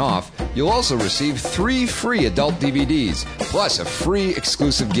 50% off, you'll also receive 3 free adult DVDs, plus a free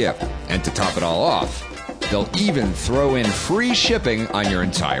exclusive gift. And to top it all off, they'll even throw in free shipping on your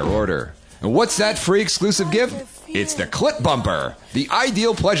entire order. And what's that free exclusive gift? It's the Clit Bumper, the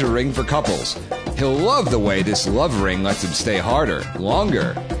ideal pleasure ring for couples. He'll love the way this love ring lets him stay harder,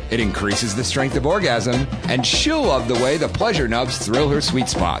 longer. It increases the strength of orgasm, and she'll love the way the pleasure nubs thrill her sweet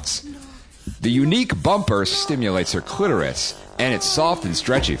spots. The unique bumper stimulates her clitoris, and it's soft and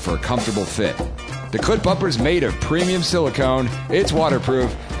stretchy for a comfortable fit. The Clit Bumper's made of premium silicone, it's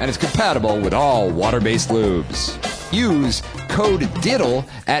waterproof, and it's compatible with all water-based lubes. Use code DIDDLE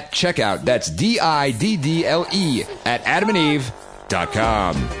at checkout. That's DIDDLE at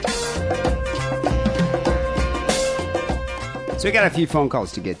adamandeve.com. So we got a few phone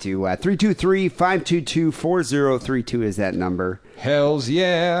calls to get to. 323-522-4032 is that number. Hells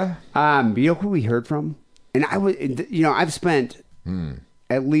yeah. You know who we heard from? And I've spent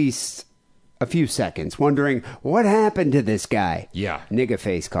at least a few seconds wondering what happened to this guy. Yeah. Nigga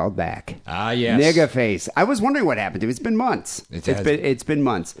Face called back. Yes. Nigga Face. I was wondering what happened to him. It's been months. It's been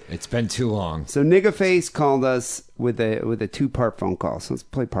months. It's been too long. So Nigga Face called us with a 2-part phone call. So let's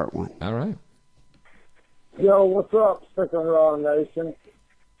play part 1. All right. Yo, what's up, Sick and Raw Nation?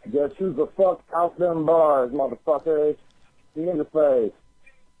 Guess who the fuck out them bars, motherfuckers? Nigga Face.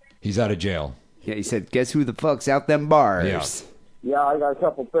 He's out of jail. Yeah, he said, guess who the fuck's out them bars? Yeah. Yeah, I got a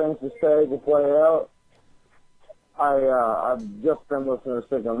couple things to say to play out. I've just been listening to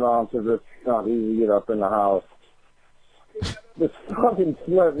Sick and Raw because it's not easy to get up in the house. This fucking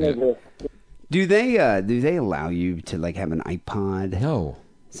slut nigga. Do they allow you to have an iPod? No.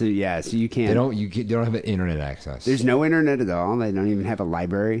 So so you can't. They don't have internet access. There's no internet at all. They don't even have a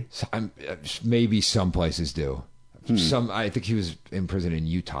library. Maybe some places do. I think he was in prison in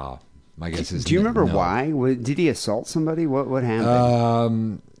Utah. My guess is. Do you remember why? Did he assault somebody? What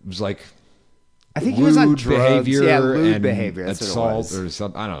happened? It was like. I think he was on drugs. Behavior. Yeah, lewd and behavior. That's assault what it was. or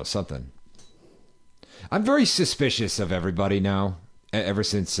something. I don't know, something. I'm very suspicious of everybody now. Ever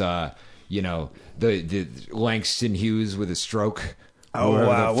since the Langston Hughes with a stroke. Oh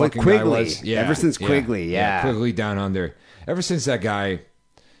wow! What Quigley? Yeah, ever since Quigley, yeah, Quigley down under. Ever since that guy,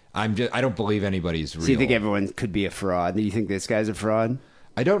 I don't believe anybody's real. So you think everyone could be a fraud? Do you think this guy's a fraud?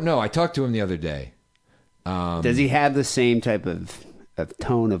 I don't know. I talked to him the other day. Does he have the same type of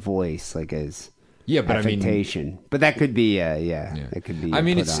tone of voice as? Yeah, but affectation. But that could be, it could be. I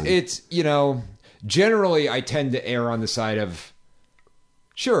mean, put on. it's generally I tend to err on the side of,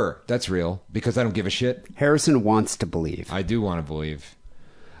 sure, that's real, because I don't give a shit. Harrison wants to believe. I do want to believe.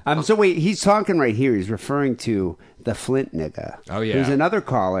 So wait, he's talking right here. He's referring to the Flint nigga. Oh, yeah. There's another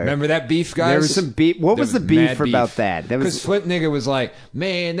caller. Remember that beef, guys? There was some beef. What was the beef about that? Because Flint nigga was like,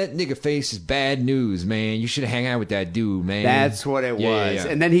 man, that nigga face is bad news, man. You should hang out with that dude, man. That's what it was. Yeah.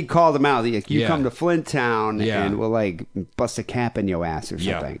 And then he called him out. Like, you Yeah. come to Flint town Yeah. and we'll like bust a cap in your ass or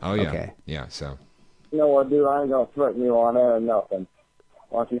something. Yeah. Oh, yeah. Okay. Yeah, so. You know what, dude? I ain't gonna threaten you on air or nothing.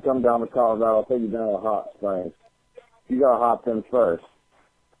 Why don't you come down to Colorado? I'll take you down to Hot Springs. You gotta hop in first.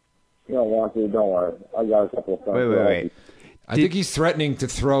 You don't want to, don't worry. I got a couple of friends. Wait. I think he's threatening to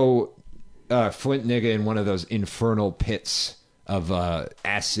throw Flint nigga in one of those infernal pits of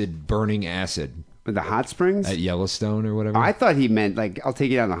burning acid. With the hot springs? At Yellowstone or whatever. I thought he meant, like, I'll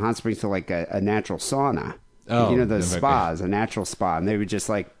take you down to the hot springs to, like, a natural sauna. Oh, you know, those that might be. spas, a natural spa. And they would just,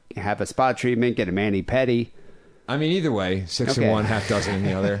 like, have a spa treatment, get a mani-pedi. I mean, either way, 6 in one, half dozen in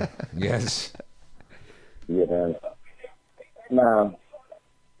the other. Yes. Yeah. Now,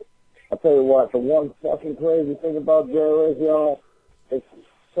 I'll tell you what, the one fucking crazy thing about jail is, y'all, it's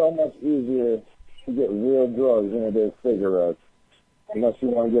so much easier to get real drugs than it is cigarettes. Unless you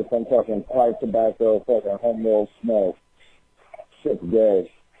want to get some fucking pipe tobacco, fucking home rolled smoke. Shit's gay.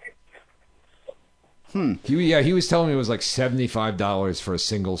 He was telling me it was like $75 for a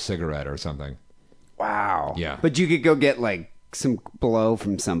single cigarette or something. Wow. Yeah. But you could go get, like, some blow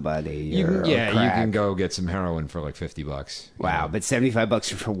from somebody. You or can crack. go get some heroin for like $50. Wow, but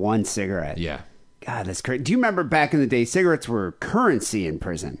 $75 for one cigarette. Yeah. God, that's crazy. Do you remember back in the day, cigarettes were currency in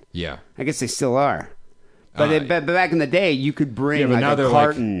prison? Yeah. I guess they still are. But, but back in the day, you could bring but like now a they're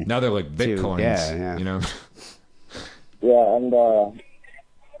carton. like, now they're like bitcoins. Yeah. You know. Yeah, and,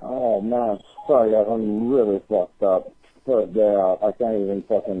 oh man, sorry guys, I'm really fucked up. First day out, I can't even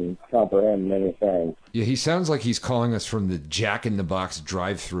fucking comprehend many things. Yeah, he sounds like he's calling us from the Jack in the Box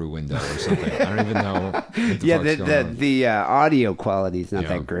drive-through window or something. I don't even know. What the Yeah, fuck's going on. the audio quality is not Yeah.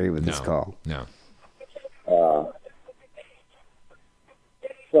 that great with this call. No.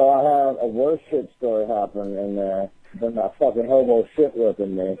 So I had a worse shit story happen in there than that fucking hobo shit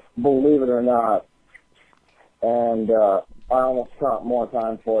whipping me, believe it or not. And I almost caught more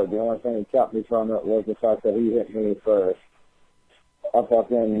time for it. The only thing that kept me from it was the fact that he hit me first. I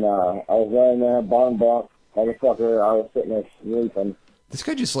was laying there, bottom bunk, motherfucker, I was sitting there sleeping. This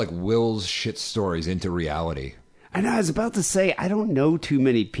guy just like wills shit stories into reality. I know, I was about to say, I don't know too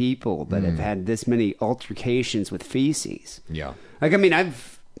many people that have had this many altercations with feces. Yeah. Like, I mean,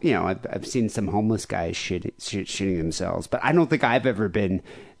 I've seen some homeless guys shitting themselves, but I don't think I've ever been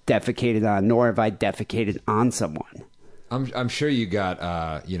defecated on, nor have I defecated on someone. I'm sure you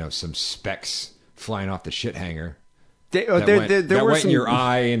got some specks flying off the shit hanger. There That were went some, in your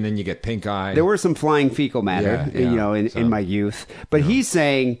eye, and then you get pink eye. There were some flying fecal matter, in my youth. But he's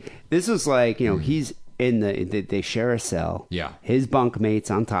saying this was like, he's in they share a cell. Yeah. His bunkmate's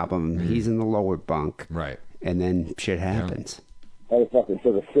on top of him. He's in the lower bunk. Right. And then shit happens. Motherfucker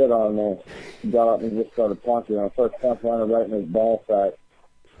took a shit on me. Got up and just started punching him. First punch landed right in his ball sack.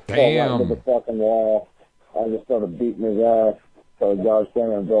 Damn. Right to the fucking wall. I just started beating his ass. So the guards came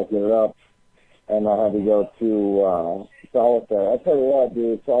and broke it up. And I had to go to solitary. I tell you what,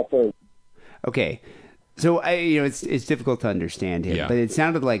 dude, solitary. Okay. So, it's difficult to understand him, Yeah. but it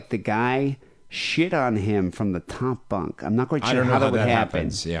sounded like the guy shit on him from the top bunk. I'm not quite I sure don't know how that how would that happen.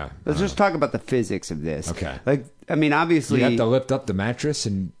 happens. Yeah. Let's just talk about the physics of this. Okay. Like, I mean, obviously... You have to lift up the mattress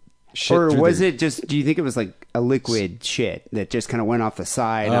and shit Or through was the- it just, do you think it was like a liquid shit that just kind of went off the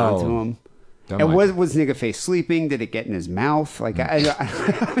side Oh, onto him? that And might- was nigga face sleeping? Did it get in his mouth? Like,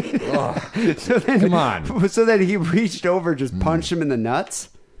 so then, Come on. So then he reached over, just punched him in the nuts?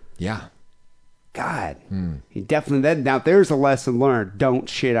 Yeah. God. He definitely, now there's a lesson learned. Don't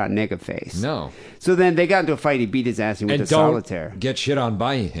shit on nigga face. No. So then they got into a fight. He beat his ass and went And to don't solitaire. get shit on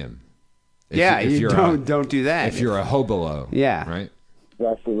by him. If You you're don't do that. If you're a hobolo. Yeah. Right? It's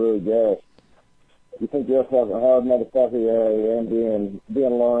actually really gay. You think you're a fucking hard motherfucker, yeah, and being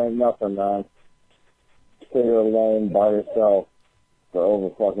alone ain't nothing, man. Stay here alone by yourself for over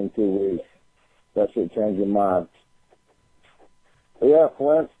fucking 2 weeks. That should change your mind. But yeah,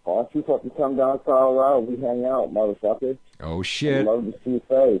 Flint, why don't you fucking come down to Colorado? We hang out, motherfucker. Oh I'd shit. love to see your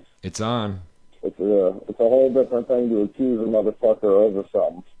face. It's on. It's a whole different thing to accuse a motherfucker over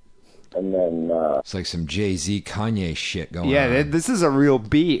something. And then, It's like some Jay-Z Kanye shit going Yeah, on. this is a real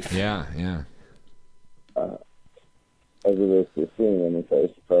beef. Yeah. as it is to seeing him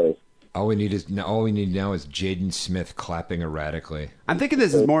face to face. All we need now is Jaden Smith clapping erratically. I'm thinking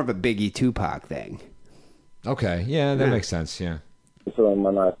this is more of a Biggie Tupac thing. Okay, yeah, that makes sense. Yeah. So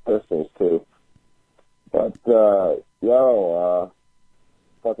my nice pistols too. But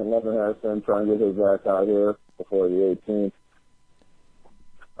fucking Nevin Harrison trying to get his ass out here before the 18th.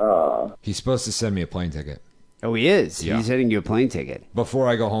 He's supposed to send me a plane ticket. Oh, he is? Yeah. He's sending you a plane ticket. Before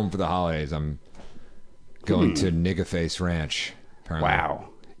I go home for the holidays, I'm going to Niggaface Ranch. Apparently. Wow.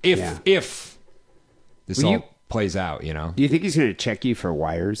 If this all plays out, you know. Do you think he's going to check you for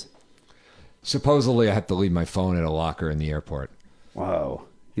wires? Supposedly, I have to leave my phone at a locker in the airport. Whoa.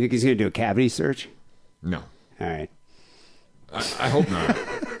 You think he's going to do a cavity search? No. All right. I hope not.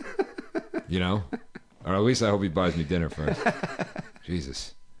 You know? Or at least I hope he buys me dinner first.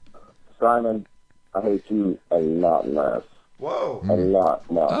 Jesus. Simon, I hate you a lot less. Whoa. A lot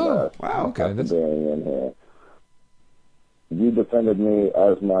less. Wow. Okay. After being in here. You defended me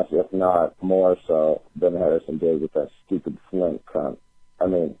as much, if not more so, than Harrison did with that stupid Flint cunt. I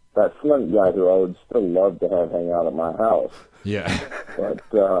mean, that Flint guy who I would still love to have hang out at my house. Yeah. But,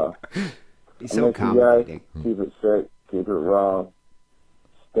 he's so accommodating. Keep it straight, keep it wrong.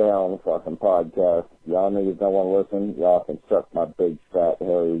 Stay on the fucking podcast. Y'all niggas don't want to listen. Y'all can suck my big, fat,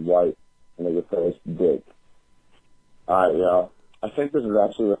 hairy, white, nigga-faced dick. Alright, y'all. I think this is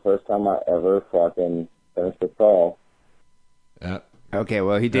actually the first time I ever fucking finished a call. Okay,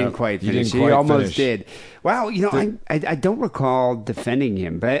 well, he didn't quite finish. He He almost did. Wow, you know, I don't recall defending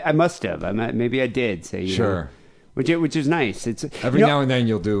him, but I must have. Maybe I did say, you know, which is nice. It's every now and then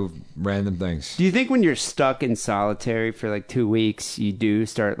you'll do random things. Do you think when you're stuck in solitary for like 2 weeks, you do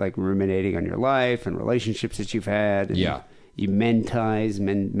start like ruminating on your life and relationships that you've had? And yeah. You mend some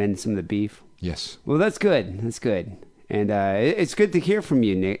of the beef? Yes. Well, that's good. That's good. And it's good to hear from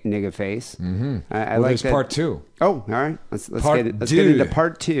you, nigga face. Mm-hmm. I like there's that. part 2. Oh, all right. Let's get into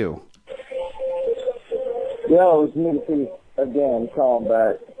part 2. Yeah, it was me again, calling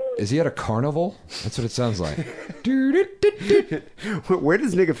back. Is he at a carnival? That's what it sounds like. Where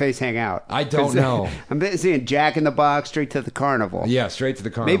does nigga face hang out? I don't know. I'm seeing Jack in the Box straight to the carnival. Yeah, straight to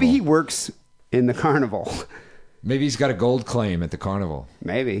the carnival. Maybe he works in the carnival. Maybe he's got a gold claim at the carnival.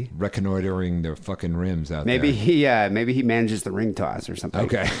 Maybe. Reconnoitering the fucking rims out there. Maybe he manages the ring toss or something.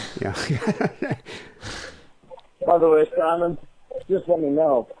 Okay. Yeah. By the way, Simon, just let me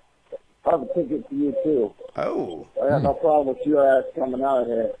know. I have a ticket for you, too. Oh. I got no problem with your ass coming out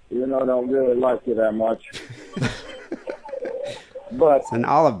here, even though I don't really like you that much. But it's an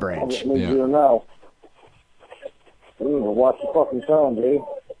olive branch. I just need you to know. Watch the fucking tone, dude.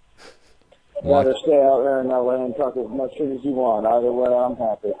 Rather stay out there in LA and talk as much shit as you want. Either way, I'm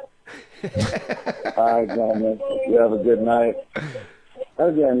happy. All right, gentlemen. You have a good night.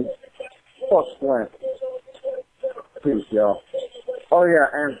 Again, fuck Flint. Peace, y'all. Oh, yeah,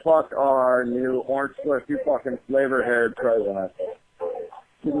 and fuck our new orange slippy fucking flavor-haired president.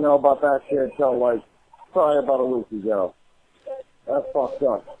 Didn't know about that shit until, like, probably about a week ago. That's fucked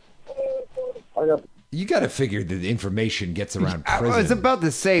up. You got to figure that the information gets around prison. I was about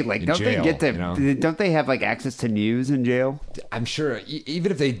to say, like, don't jail, don't they have like access to news in jail? I'm sure,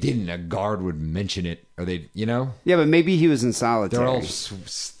 even if they didn't, a guard would mention it, or they, you know. Yeah, but maybe he was in solitary. They're all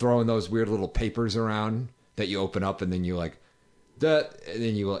throwing those weird little papers around that you open up, and then you like, and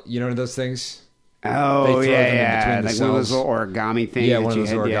then you know those things. Oh yeah, like one of those little origami things. Yeah, one of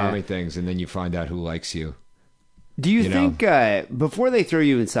those origami things, and then you find out who likes you. Do you think before they throw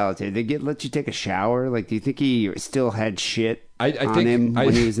you in solitary, they let you take a shower? Like, do you think he still had shit on him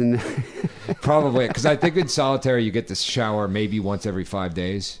when he was in there? Probably, because I think in solitary you get to shower maybe once every 5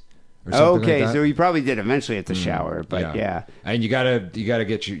 days. Or something like that. So you probably did eventually have to shower, but yeah. And you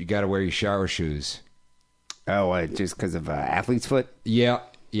gotta wear your shower shoes. Oh, just because of athlete's foot? Yeah,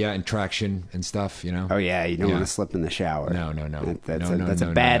 and traction and stuff, you know. Oh yeah, you don't want to slip in the shower. No. That's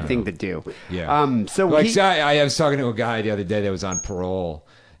a bad thing to do. Yeah. So like, I was talking to a guy the other day that was on parole,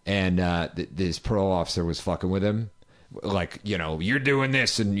 and this parole officer was fucking with him, like, you know, you're doing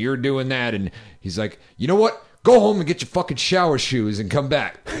this and you're doing that, and he's like, you know what? Go home and get your fucking shower shoes and come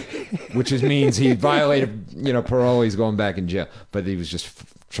back, which means he violated, parole. He's going back in jail, but he was just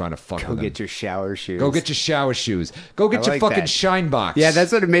trying to fuck with him. Go get your shower shoes. Go get your shower shoes. Go get your fucking shine box. Yeah,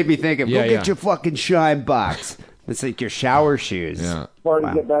 that's what it made me think of. Go get your fucking shine box. It's like your shower shoes. Yeah. Before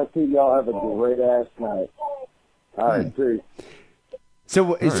you get back to y'all, have a great ass night. All right, peace.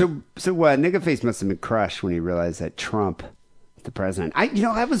 So Nigga Face must have been crushed when he realized that Trump, the president. I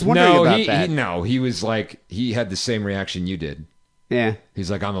was wondering about that. He was like, he had the same reaction you did. Yeah.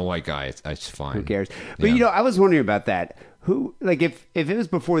 He's like, I'm a white guy. It's fine. Who cares? But I was wondering about that. Who, like, if it was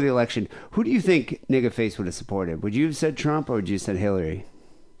before the election, who do you think Nigga Face would have supported? Would you have said Trump or would you have said Hillary?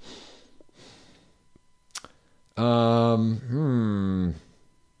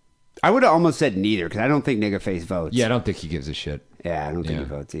 I would have almost said neither because I don't think nigga face votes. Yeah, I don't think he gives a shit. Yeah, I don't think he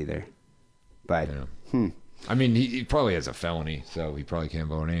votes either. But I mean, he probably has a felony, so he probably can't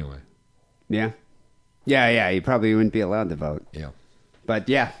vote anyway. Yeah. He probably wouldn't be allowed to vote. Yeah. But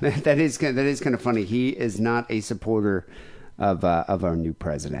yeah, that is kind of funny. He is not a supporter of our new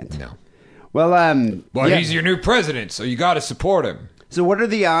president. No. Well, he's your new president, so you got to support him. So what are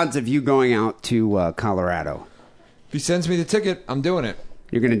the odds of you going out to Colorado? If he sends me the ticket, I'm doing it.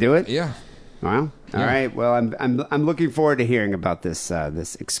 You're going to do it? Yeah. Wow. All right. Well, I'm looking forward to hearing about this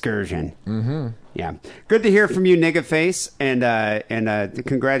excursion. Mm-hmm. Yeah. Good to hear from you, nigga face, and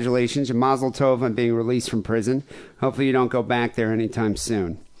congratulations, and Mazel Tov on being released from prison. Hopefully, you don't go back there anytime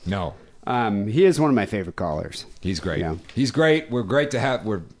soon. No. He is one of my favorite callers. He's great. Yeah. He's great. We're great to have.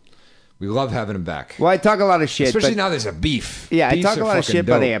 We love having him back. Well, I talk a lot of shit. Especially now there's a beef. Yeah, Beefs I talk a lot of shit,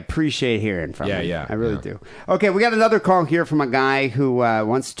 dope. but I appreciate hearing from him. Yeah. I really do. Okay, we got another call here from a guy who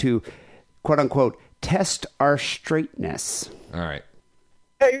wants to, quote-unquote, test our straightness. All right.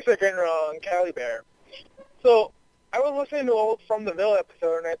 Hey, second wrong, Cali Bear. So, I was listening to old From the Ville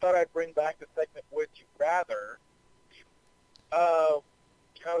episode, and I thought I'd bring back the segment, Would You Rather? I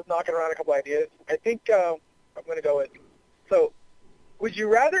was knocking around a couple ideas. I think I'm going to go with, so, would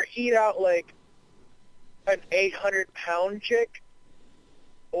you rather eat out, like, an 800-pound chick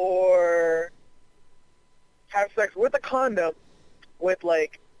or have sex with a condom with,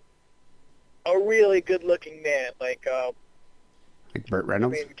 like, a really good-looking man? Like Burt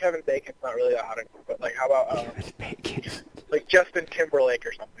Reynolds? I mean, Kevin Bacon's not really that hot anymore, but, like, how about, Kevin Bacon. like, Justin Timberlake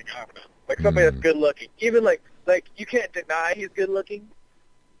or something? I don't know. Like, somebody that's good-looking. Even, like, you can't deny he's good-looking.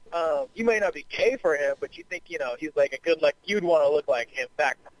 You might not be gay for him, but you think, he's like a good, like, you'd want to look like him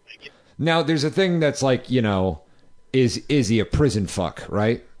back. Now, there's a thing that's like, is he a prison fuck,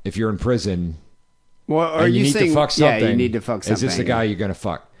 right? If you're in prison, well, are you need saying, to fuck something, yeah, you need to fuck something. Is this the guy you're going to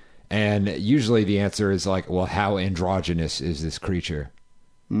fuck? And usually the answer is like, well, how androgynous is this creature?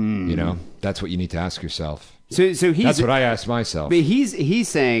 That's what you need to ask yourself. So he's, that's what I asked myself. But he's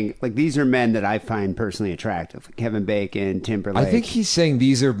saying, like, these are men that I find personally attractive. Like Kevin Bacon, Timberlake. I think he's saying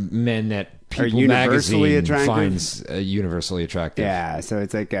these are men that People Magazine finds universally attractive. Yeah, so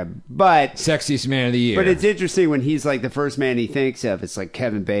it's like but sexiest man of the year. But it's interesting when he's like the first man he thinks of. It's like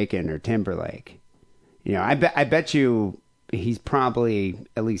Kevin Bacon or Timberlake. I bet you he's probably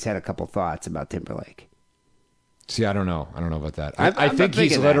at least had a couple thoughts about Timberlake. See, I don't know about that. I think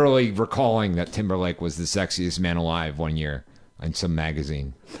he's literally recalling that Timberlake was the sexiest man alive one year in some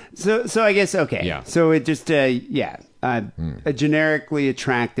magazine. So I guess, okay. Yeah. So it just, a generically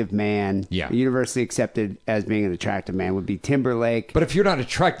attractive man, universally accepted as being an attractive man would be Timberlake. But if you're not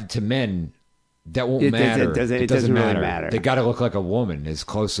attracted to men, that won't matter. It doesn't really matter. They got to look like a woman as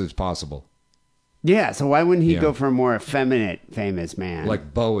close as possible. Yeah, so why wouldn't he go for a more effeminate, famous man?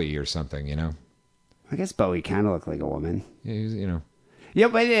 Like Bowie or something, I guess Bowie kind of looked like a woman. Yeah, Yeah,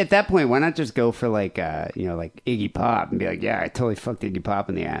 but at that point, why not just go for like Iggy Pop and be like, yeah, I totally fucked Iggy Pop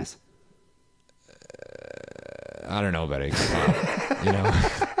in the ass. I don't know about Iggy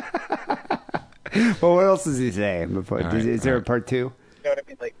Pop, Well, what else does he say? Is there a part two? You know what I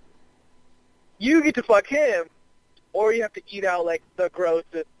mean? Like, you get to fuck him, or you have to eat out like the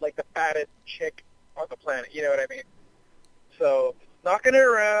grossest, like the fattest chick on the planet. You know what I mean? So, knocking it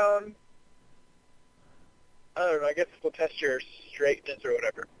around. I don't know. I guess we'll test your straightness or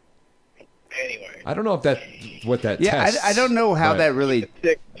whatever. Anyway. I don't know if what that tests. I don't know how that really...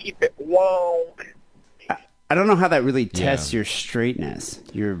 Keep it wonk. I don't know how that really tests your straightness,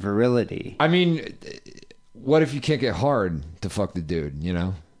 your virility. I mean, what if you can't get hard to fuck the dude,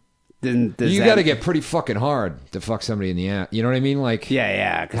 Then you got to get pretty fucking hard to fuck somebody in the ass. You know what I mean? Like,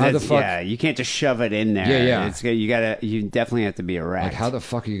 how the fuck? Yeah, you can't just shove it in there. Yeah. You definitely have to be erect. Like, how the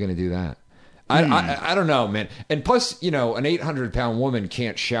fuck are you going to do that? I don't know, man. And plus, an 800-pound woman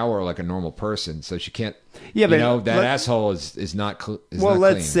can't shower like a normal person, so she can't. Yeah, but that asshole is not. Well, not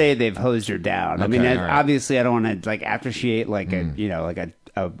let's clean. say they've hosed her down. Okay, I mean, obviously, I don't want to like after she ate like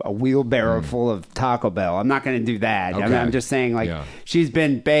a wheelbarrow full of Taco Bell. I'm not going to do that. Okay. I'm just saying she's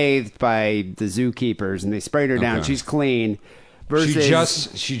been bathed by the zookeepers and they sprayed her down. She's clean.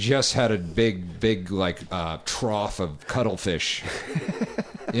 Versus she just had a big like trough of cuttlefish.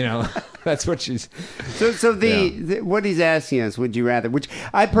 That's what she's. So what he's asking us, would you rather? Which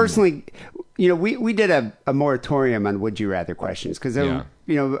I personally, we did a moratorium on would you rather questions because a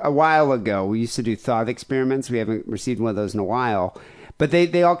while ago we used to do thought experiments. We haven't received one of those in a while, But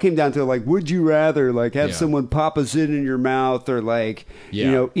they all came down to like, would you rather like have Yeah. someone pop a zit in your mouth or like, Yeah.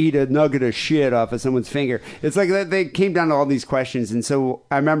 you know, eat a nugget of shit off of someone's finger? It's like they came down to all these questions. And so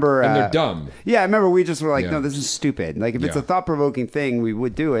I remember... And they're dumb. Yeah, I remember we just were like, Yeah. no, this is stupid. Like if it's Yeah. a thought-provoking thing, we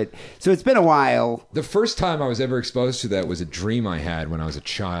would do it. So it's been a while. The first time I was ever exposed to that was a dream I had when I was a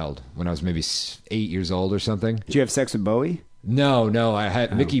child, when I was maybe 8 years old or something. Did you have sex with Bowie? No, I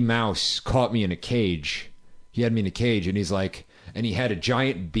had Mickey Mouse caught me in a cage. He had me in a cage, and he's like, and he had a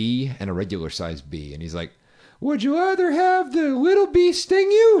giant bee and a regular sized bee, and he's like, would you rather have the little bee sting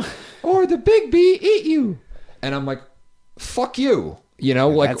you or the big bee eat you? And I'm like, fuck you. You know,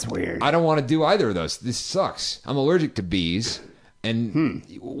 like, that's weird. I don't want to do either of those. This sucks. I'm allergic to bees, and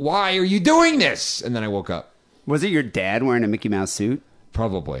why are you doing this? And then I woke up. Was it your dad wearing a Mickey Mouse suit?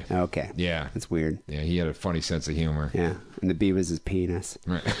 Probably. Okay. Yeah. That's weird. Yeah, he had a funny sense of humor. Yeah. And the bee was his penis.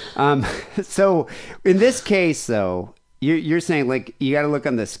 Right. So in this case, though, you're saying like you got to look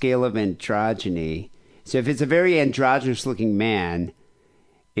on the scale of androgyny. So if it's a very androgynous looking man,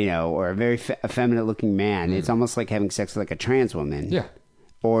 you know, or a very effeminate looking man, it's almost like having sex with like a trans woman. Yeah.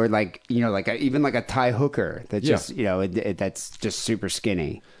 Or like, you know, like even like a Thai hooker that's Yeah. just, you know, that's just super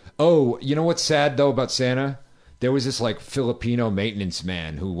skinny. Oh, you know what's sad though about Santa? There was this like Filipino maintenance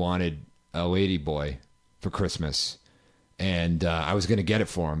man who wanted a lady boy for Christmas, and I was going to get it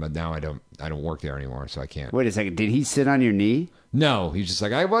for him, but now I don't work there anymore, so I can't. Wait a second. Did he sit on your knee? No, he's just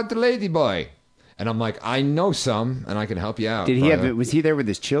like, I want the lady boy, and I'm like, I know some, and I can help you out. Did he brother." have? Was he there with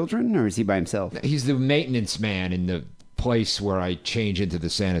his children, or is he by himself? He's the maintenance man in the place where I change into the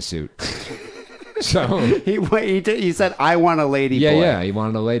Santa suit. So He said, "I want a lady boy." yeah, he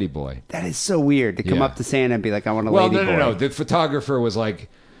wanted a lady boy. That is so weird to come Yeah. up to Santa and be like, "I want a Well, lady boy." no. The photographer was like,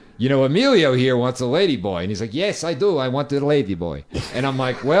 you know, Emilio here wants a lady boy. And he's like, yes, I do. I want the lady boy. And I'm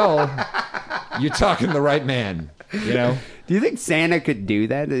like, well, you're talking to the right man, you know? Do you think Santa could do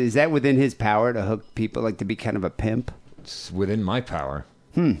that? Is that within his power to hook people, like to be kind of a pimp? It's within my power.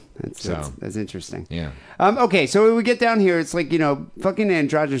 That's interesting. Yeah. Okay, so when we get down here, it's like, you know, fucking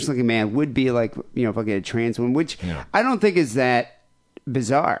androgynous looking man would be like, you know, fucking a trans woman, which Yeah. I don't think is that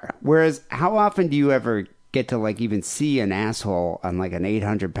bizarre. Whereas, how often do you ever get to like even see an asshole on like an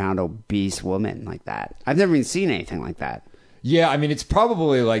 800-pound obese woman like that? I've never even seen anything like that. Yeah, I mean, it's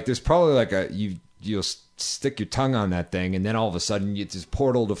probably like, there's probably like you'll stick your tongue on that thing, and then all of a sudden it's this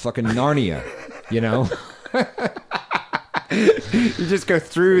portal to fucking Narnia, you know? You just go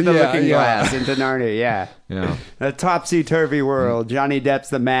through the looking glass into Narnia, yeah. Yeah. A topsy-turvy world. Johnny Depp's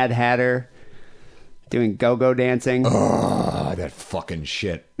the Mad Hatter doing go-go dancing. Oh, that fucking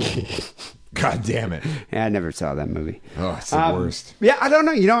shit. God damn it. Yeah, I never saw that movie. Oh, it's the worst. Yeah, I don't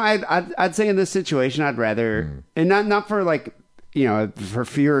know. You know, I'd say in this situation, I'd rather, and not for like, you know, for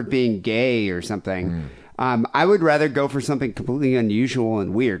fear of being gay or something. I would rather go for something completely unusual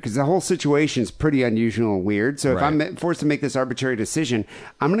and weird, because the whole situation is pretty unusual and weird. So if Right. I'm forced to make this arbitrary decision,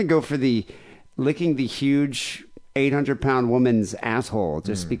 I'm going to go for the licking the huge 800-pound woman's asshole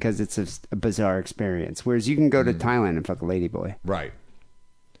just because it's a bizarre experience. Whereas you can go to Thailand and fuck a ladyboy. Right.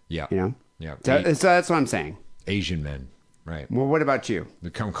 Yeah. You know? Yeah. So that's what I'm saying. Asian men. Right. Well, what about you?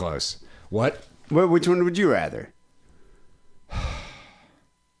 They come close. What? Which one would you rather?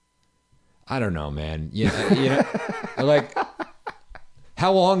 I don't know, man. Yeah, like,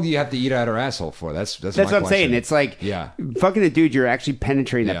 how long do you have to eat out her asshole for? That's That's my what I'm saying. question. It's like fucking a dude, you're actually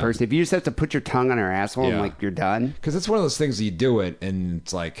penetrating that Yeah. person. If you just have to put your tongue on her asshole and Yeah. like you're done. Because it's one of those things that you do it, and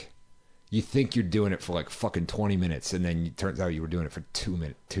it's like you think you're doing it for like fucking 20 minutes, and then it turns out you were doing it for 2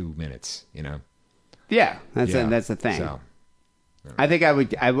 minutes. You know? Yeah, that's Yeah. that's the thing. So, I think I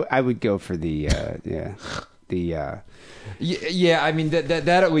would go for the yeah. I mean that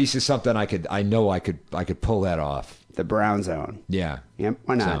at least is something I could pull that off. the brown zone. Yeah. Yep.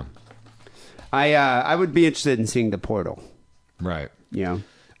 Why not? So, I would be interested in seeing the portal. right. You know,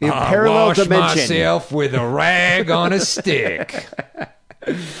 I wash myself with a rag on a stick.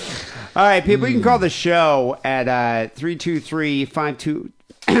 All right, people, you can call the show at 323-52...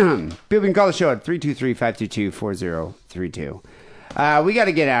 People can call the show at 323-522-4032. We got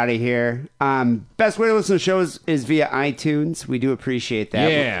to get out of here. Best way to listen to shows is via iTunes. We do appreciate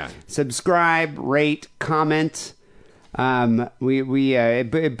that. Yeah. Subscribe, rate, comment.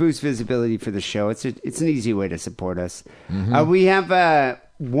 It boosts visibility for the show. It's an easy way to support us. We have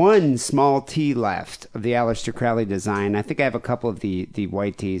one small tee left of the Aleister Crowley design. I think I have a couple of the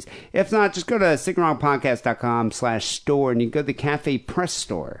white tees. If not, just go to sickandwrongpodcast.com/store and you can go to the Cafe Press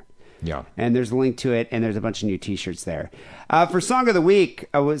Store. Yeah. And there's a link to it, and there's a bunch of new t-shirts there. For Song of the Week,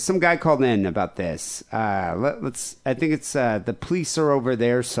 some guy called in about this. I think it's the Police Are Over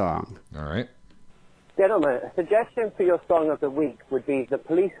There song. All right. Gentlemen, a suggestion for your song of the week would be The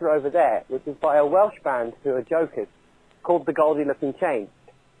Police Are Over There, which is by a Welsh band who are jokers, called The Goldie Looking Chain.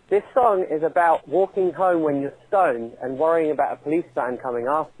 This song is about walking home when you're stoned and worrying about a police van coming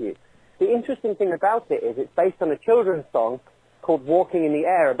after you. The interesting thing about it is it's based on a children's song called Walking in the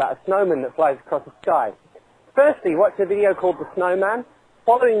Air about a snowman that flies across the sky. Firstly, watch a video called The Snowman.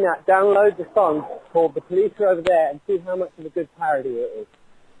 Following that, download the song called The Police Are Over There and see how much of a good parody it is.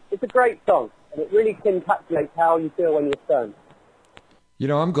 It's a great song, and it really encapsulates how you feel when you're stoned. You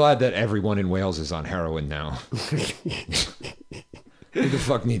know, I'm glad that everyone in Wales is on heroin now. Who the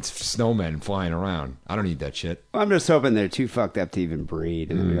fuck needs snowmen flying around? I don't need that shit. Well, I'm just hoping they're too fucked up to even breed,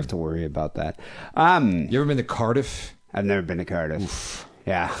 and then we have to worry about that. You ever been to Cardiff? I've never been to Cardiff. Oof.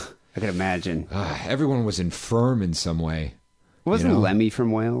 Yeah, I can imagine. Everyone was infirm in some way. Wasn't Lemmy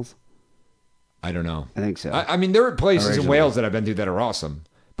from Wales? I don't know. I think so. I mean, there are places in Wales that I've been to that are awesome,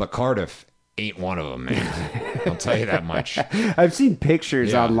 but Cardiff ain't one of them, man. I'll tell you that much. I've seen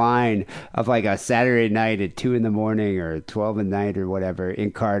pictures online of like a Saturday night at 2 a.m. or 12 at night or whatever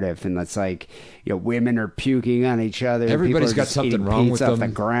in Cardiff, and it's like, you know, women are puking on each other. Everybody's got something wrong with them. Off the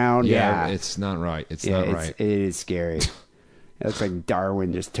ground. Yeah, it's not right. It's not right. It is scary. It looks like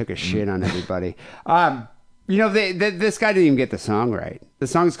Darwin just took a shit on everybody. You know, this guy didn't even get the song right. The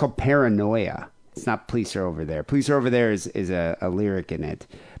song is called Paranoia. It's not Police Are Over There. Police Are Over There is a lyric in it.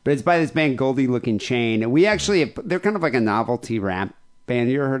 But it's by this band Goldie Looking Chain. And they're kind of like a novelty rap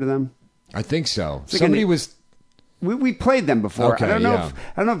band. You ever heard of them? I think so. Like Somebody was... We played them before. Okay, I don't know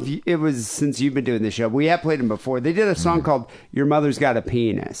if it was since you've been doing the show, but we have played them before. They did a song called Your Mother's Got a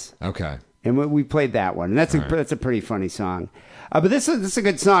Penis. Okay. And we played that one. And that's a pretty funny song. But this is a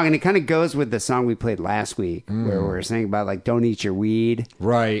good song, and it kind of goes with the song we played last week, where we were saying about, like, don't eat your weed.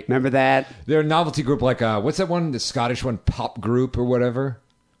 Right. Remember that? They're a novelty group, like, what's that one, the Scottish one, Pop Group or whatever?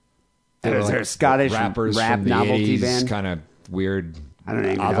 Is there a Scottish rappers rap from the novelty 80s, band? kind of weird. I don't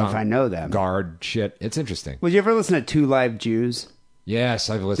even know if I know them. Guard shit. It's interesting. Would you ever listen to Two Live Jews? Yes,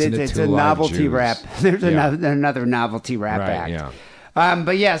 I've listened to Two Live Jews. It's a novelty rap. There's another novelty rap act. Yeah.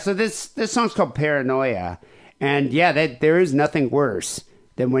 But yeah, so this song's called Paranoia. And yeah, there is nothing worse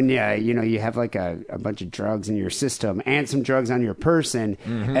than when you have like a bunch of drugs in your system and some drugs on your person,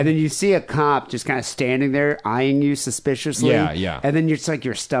 and then you see a cop just kind of standing there eyeing you suspiciously. Yeah. And then it's like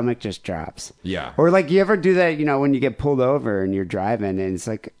your stomach just drops. Yeah. Or like you ever do that, when you get pulled over and you're driving and it's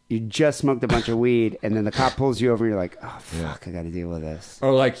like you just smoked a bunch of weed and then the cop pulls you over and you're like, oh fuck, I got to deal with this.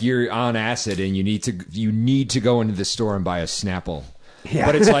 Or like you're on acid and you need to go into the store and buy a Snapple. Yeah.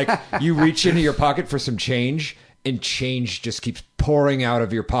 But it's like you reach into your pocket for some change and change just keeps pouring out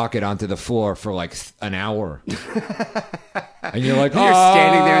of your pocket onto the floor for like an hour. And you're like, you're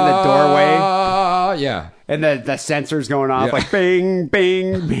standing there in the doorway. Yeah. And the sensor's going off like bing,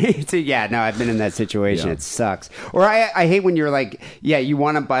 bing, bing. So, yeah, no, I've been in that situation. Yeah. It sucks. Or I hate when you're like, you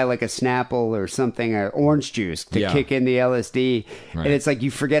want to buy like a Snapple or something, or orange juice to kick in the LSD. Right. And it's like you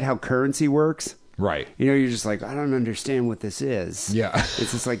forget how currency works. Right. You're just like, I don't understand what this is. Yeah.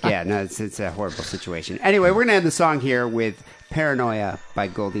 It's just like, it's a horrible situation. Anyway, we're going to end the song here with Paranoia by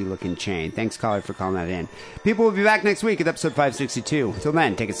Goldie Looking Chain. Thanks, caller, for calling that in. People will be back next week at episode 562. Until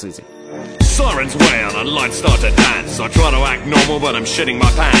then, take it sleazy. Sirens wail and lights start to dance. I try to act normal, but I'm shitting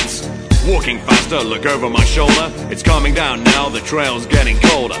my pants. Walking faster, look over my shoulder. It's calming down now, the trail's getting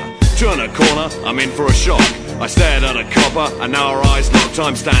colder. Turn a corner, I'm in for a shock. I stared at a copper, and now our eyes lock.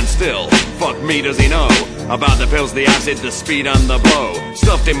 Time stands still. Fuck me, does he know about the pills, the acid, the speed, and the bow?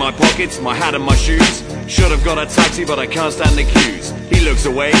 Stuffed in my pockets, my hat and my shoes. Should have got a taxi, but I can't stand the queues. He looks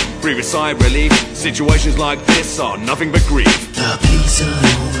away, breathe a sigh of relief. Situations like this are nothing but grief. The police are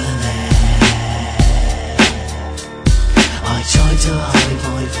over there. I tried to hide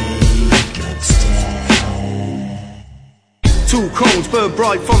my vacant stare. Two cones burn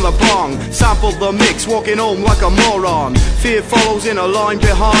bright from the bong. Sampled the mix, walking home like a moron. Fear follows in a line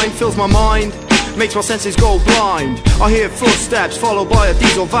behind, fills my mind, makes my senses go blind. I hear footsteps followed by a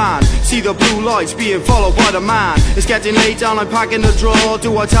diesel van. See the blue lights being followed by the man. It's getting late down, I'm packing the drawer.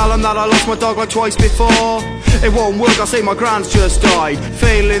 Do I tell him that I lost my dog like twice before? It won't work, I'll say my grand's just died.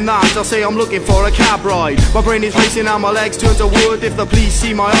 Failing that, I'll say I'm looking for a cab ride. My brain is racing and my legs turn to wood. If the police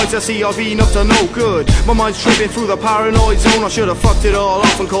see my eyes, they'll see I've been up to no good. My mind's tripping through the paranoid zone. I should have fucked it all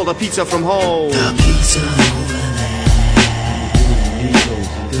off and called a pizza from home. The pizza over there.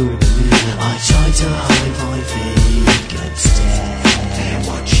 I tried to hide my vacant stare. They're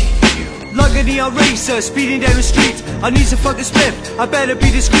watching you. Like a neon racer, speeding down the street. I need some fucking spliff, I better be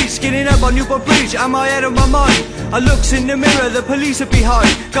discreet. Skinning up on Newport Bridge, am I out of my mind? I looks in the mirror, the police are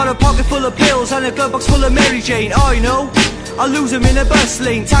behind. Got a pocket full of pills and a glove box full of Mary Jane. I know I'll lose him in a bus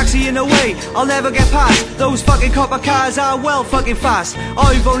lane, taxi in the way, I'll never get past. Those fucking copper cars are well fucking fast.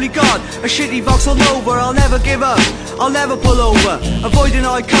 I've only got a shitty Vauxhall Nova, I'll never give up, I'll never pull over. Avoiding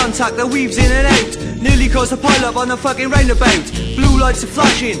eye contact that weaves in and out, nearly caused a pile up on the fucking roundabout. Blue lights are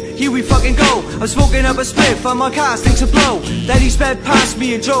flashing, here we fucking go. I'm smoking up a spliff and my car stinks of blow. Then he sped past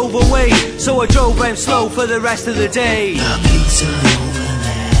me and drove away, so I drove him slow for the rest of the day.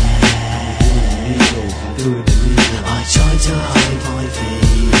 I try to hide my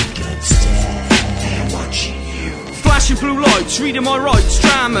vacant stare, watching you. Flashing blue lights, reading my rights,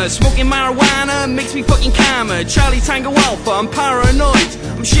 drama. Smoking marijuana makes me fucking camera. Charlie Tango Alpha, I'm paranoid.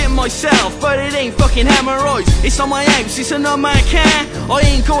 I'm shitting myself, but it ain't fucking hemorrhoids. It's on my house, it's another man car. I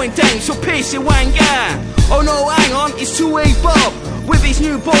ain't going down, so piss it, wanga. Oh no, hang on, it's 2A Bob with his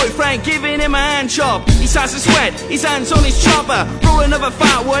new boyfriend giving him a hand job. He starts to sweat, his hands on his chopper. Roll another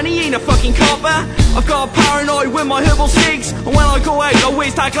fat one, he ain't a fucking copper. I've got paranoid with my herbal cigs, and when I go out, I wear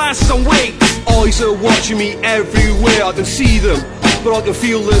tight glasses and wigs. Eyes are watching me everywhere, I can see them, but I can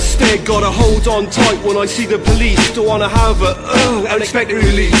feel the stare. Gotta hold on tight when I see the police. Don't wanna have a unexpected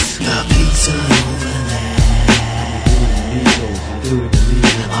release. The pizza over there.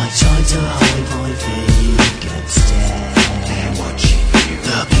 I try to hide my vacant stare, watching you.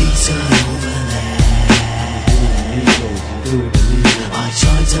 The pizza over there. I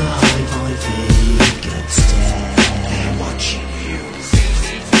try to hide my vacant stare, watching you.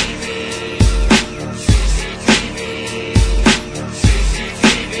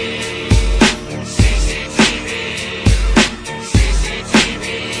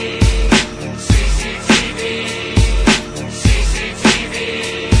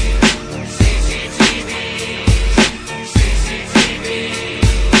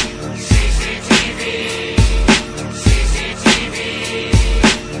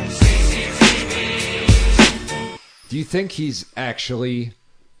 Do you think he's actually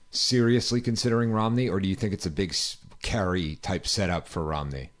seriously considering Romney, or do you think it's a big Kerry type setup for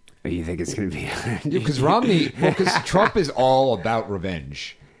Romney? Or you think it's going to be? Because because Trump is all about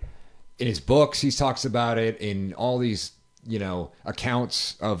revenge. In his books, he talks about it. In all these,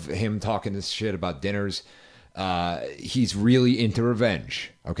 accounts of him talking this shit about dinners, he's really into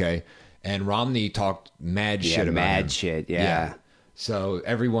revenge. Okay, and Romney talked mad shit about him. Yeah. So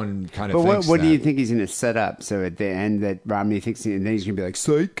everyone kind of. But thinks what that. do you think he's going to set up? So at the end, that Romney thinks, and then he's going to be like,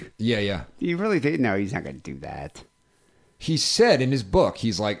 "Psych." Yeah. Do you really think? No, he's not going to do that. He said in his book,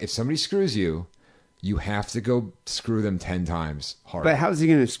 he's like, if somebody screws you, you have to go screw them 10 times harder. But how's he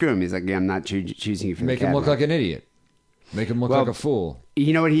going to screw him? He's like, yeah, I'm not choosing you for Make the him look cabinet. like an idiot. Make him look like a fool.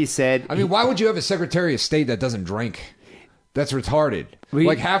 You know what he said? I mean, why would you have a Secretary of State that doesn't drink? That's retarded.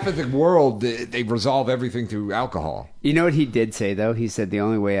 Like half of the world, they resolve everything through alcohol. You know what he did say, though? He said, the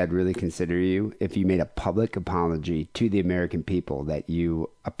only way I'd really consider you if you made a public apology to the American people that you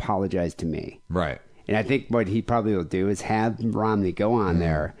apologize to me. Right. And I think what he probably will do is have Romney go on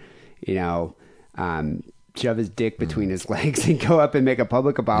there, shove his dick between his legs and go up and make a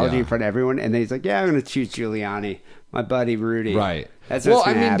public apology in front of everyone. And then he's like, yeah, I'm going to choose Giuliani, my buddy Rudy. Right. That's what's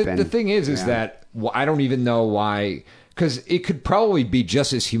going to happen. Well, I mean, the thing is that I don't even know why... Because it could probably be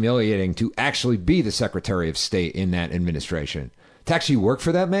just as humiliating to actually be the Secretary of State in that administration. To actually work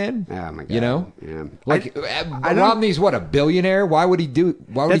for that man? Oh, my God. Yeah. Like, Romney's what, a billionaire? Why would he do that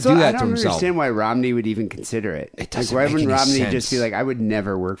to himself? I don't understand why Romney would even consider it. It doesn't why make wouldn't any Romney sense. just be like, I would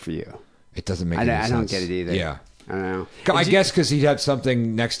never work for you? It doesn't make any sense. I don't get it either. Yeah. I don't know. I guess because he'd have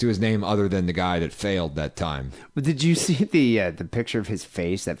something next to his name other than the guy that failed that time. But did you see the picture of his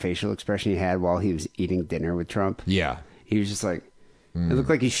face, that facial expression he had while he was eating dinner with Trump? Yeah. He was just like, it looked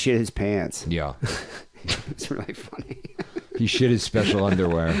like he shit his pants. Yeah. It's really funny. He shit his special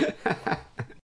underwear.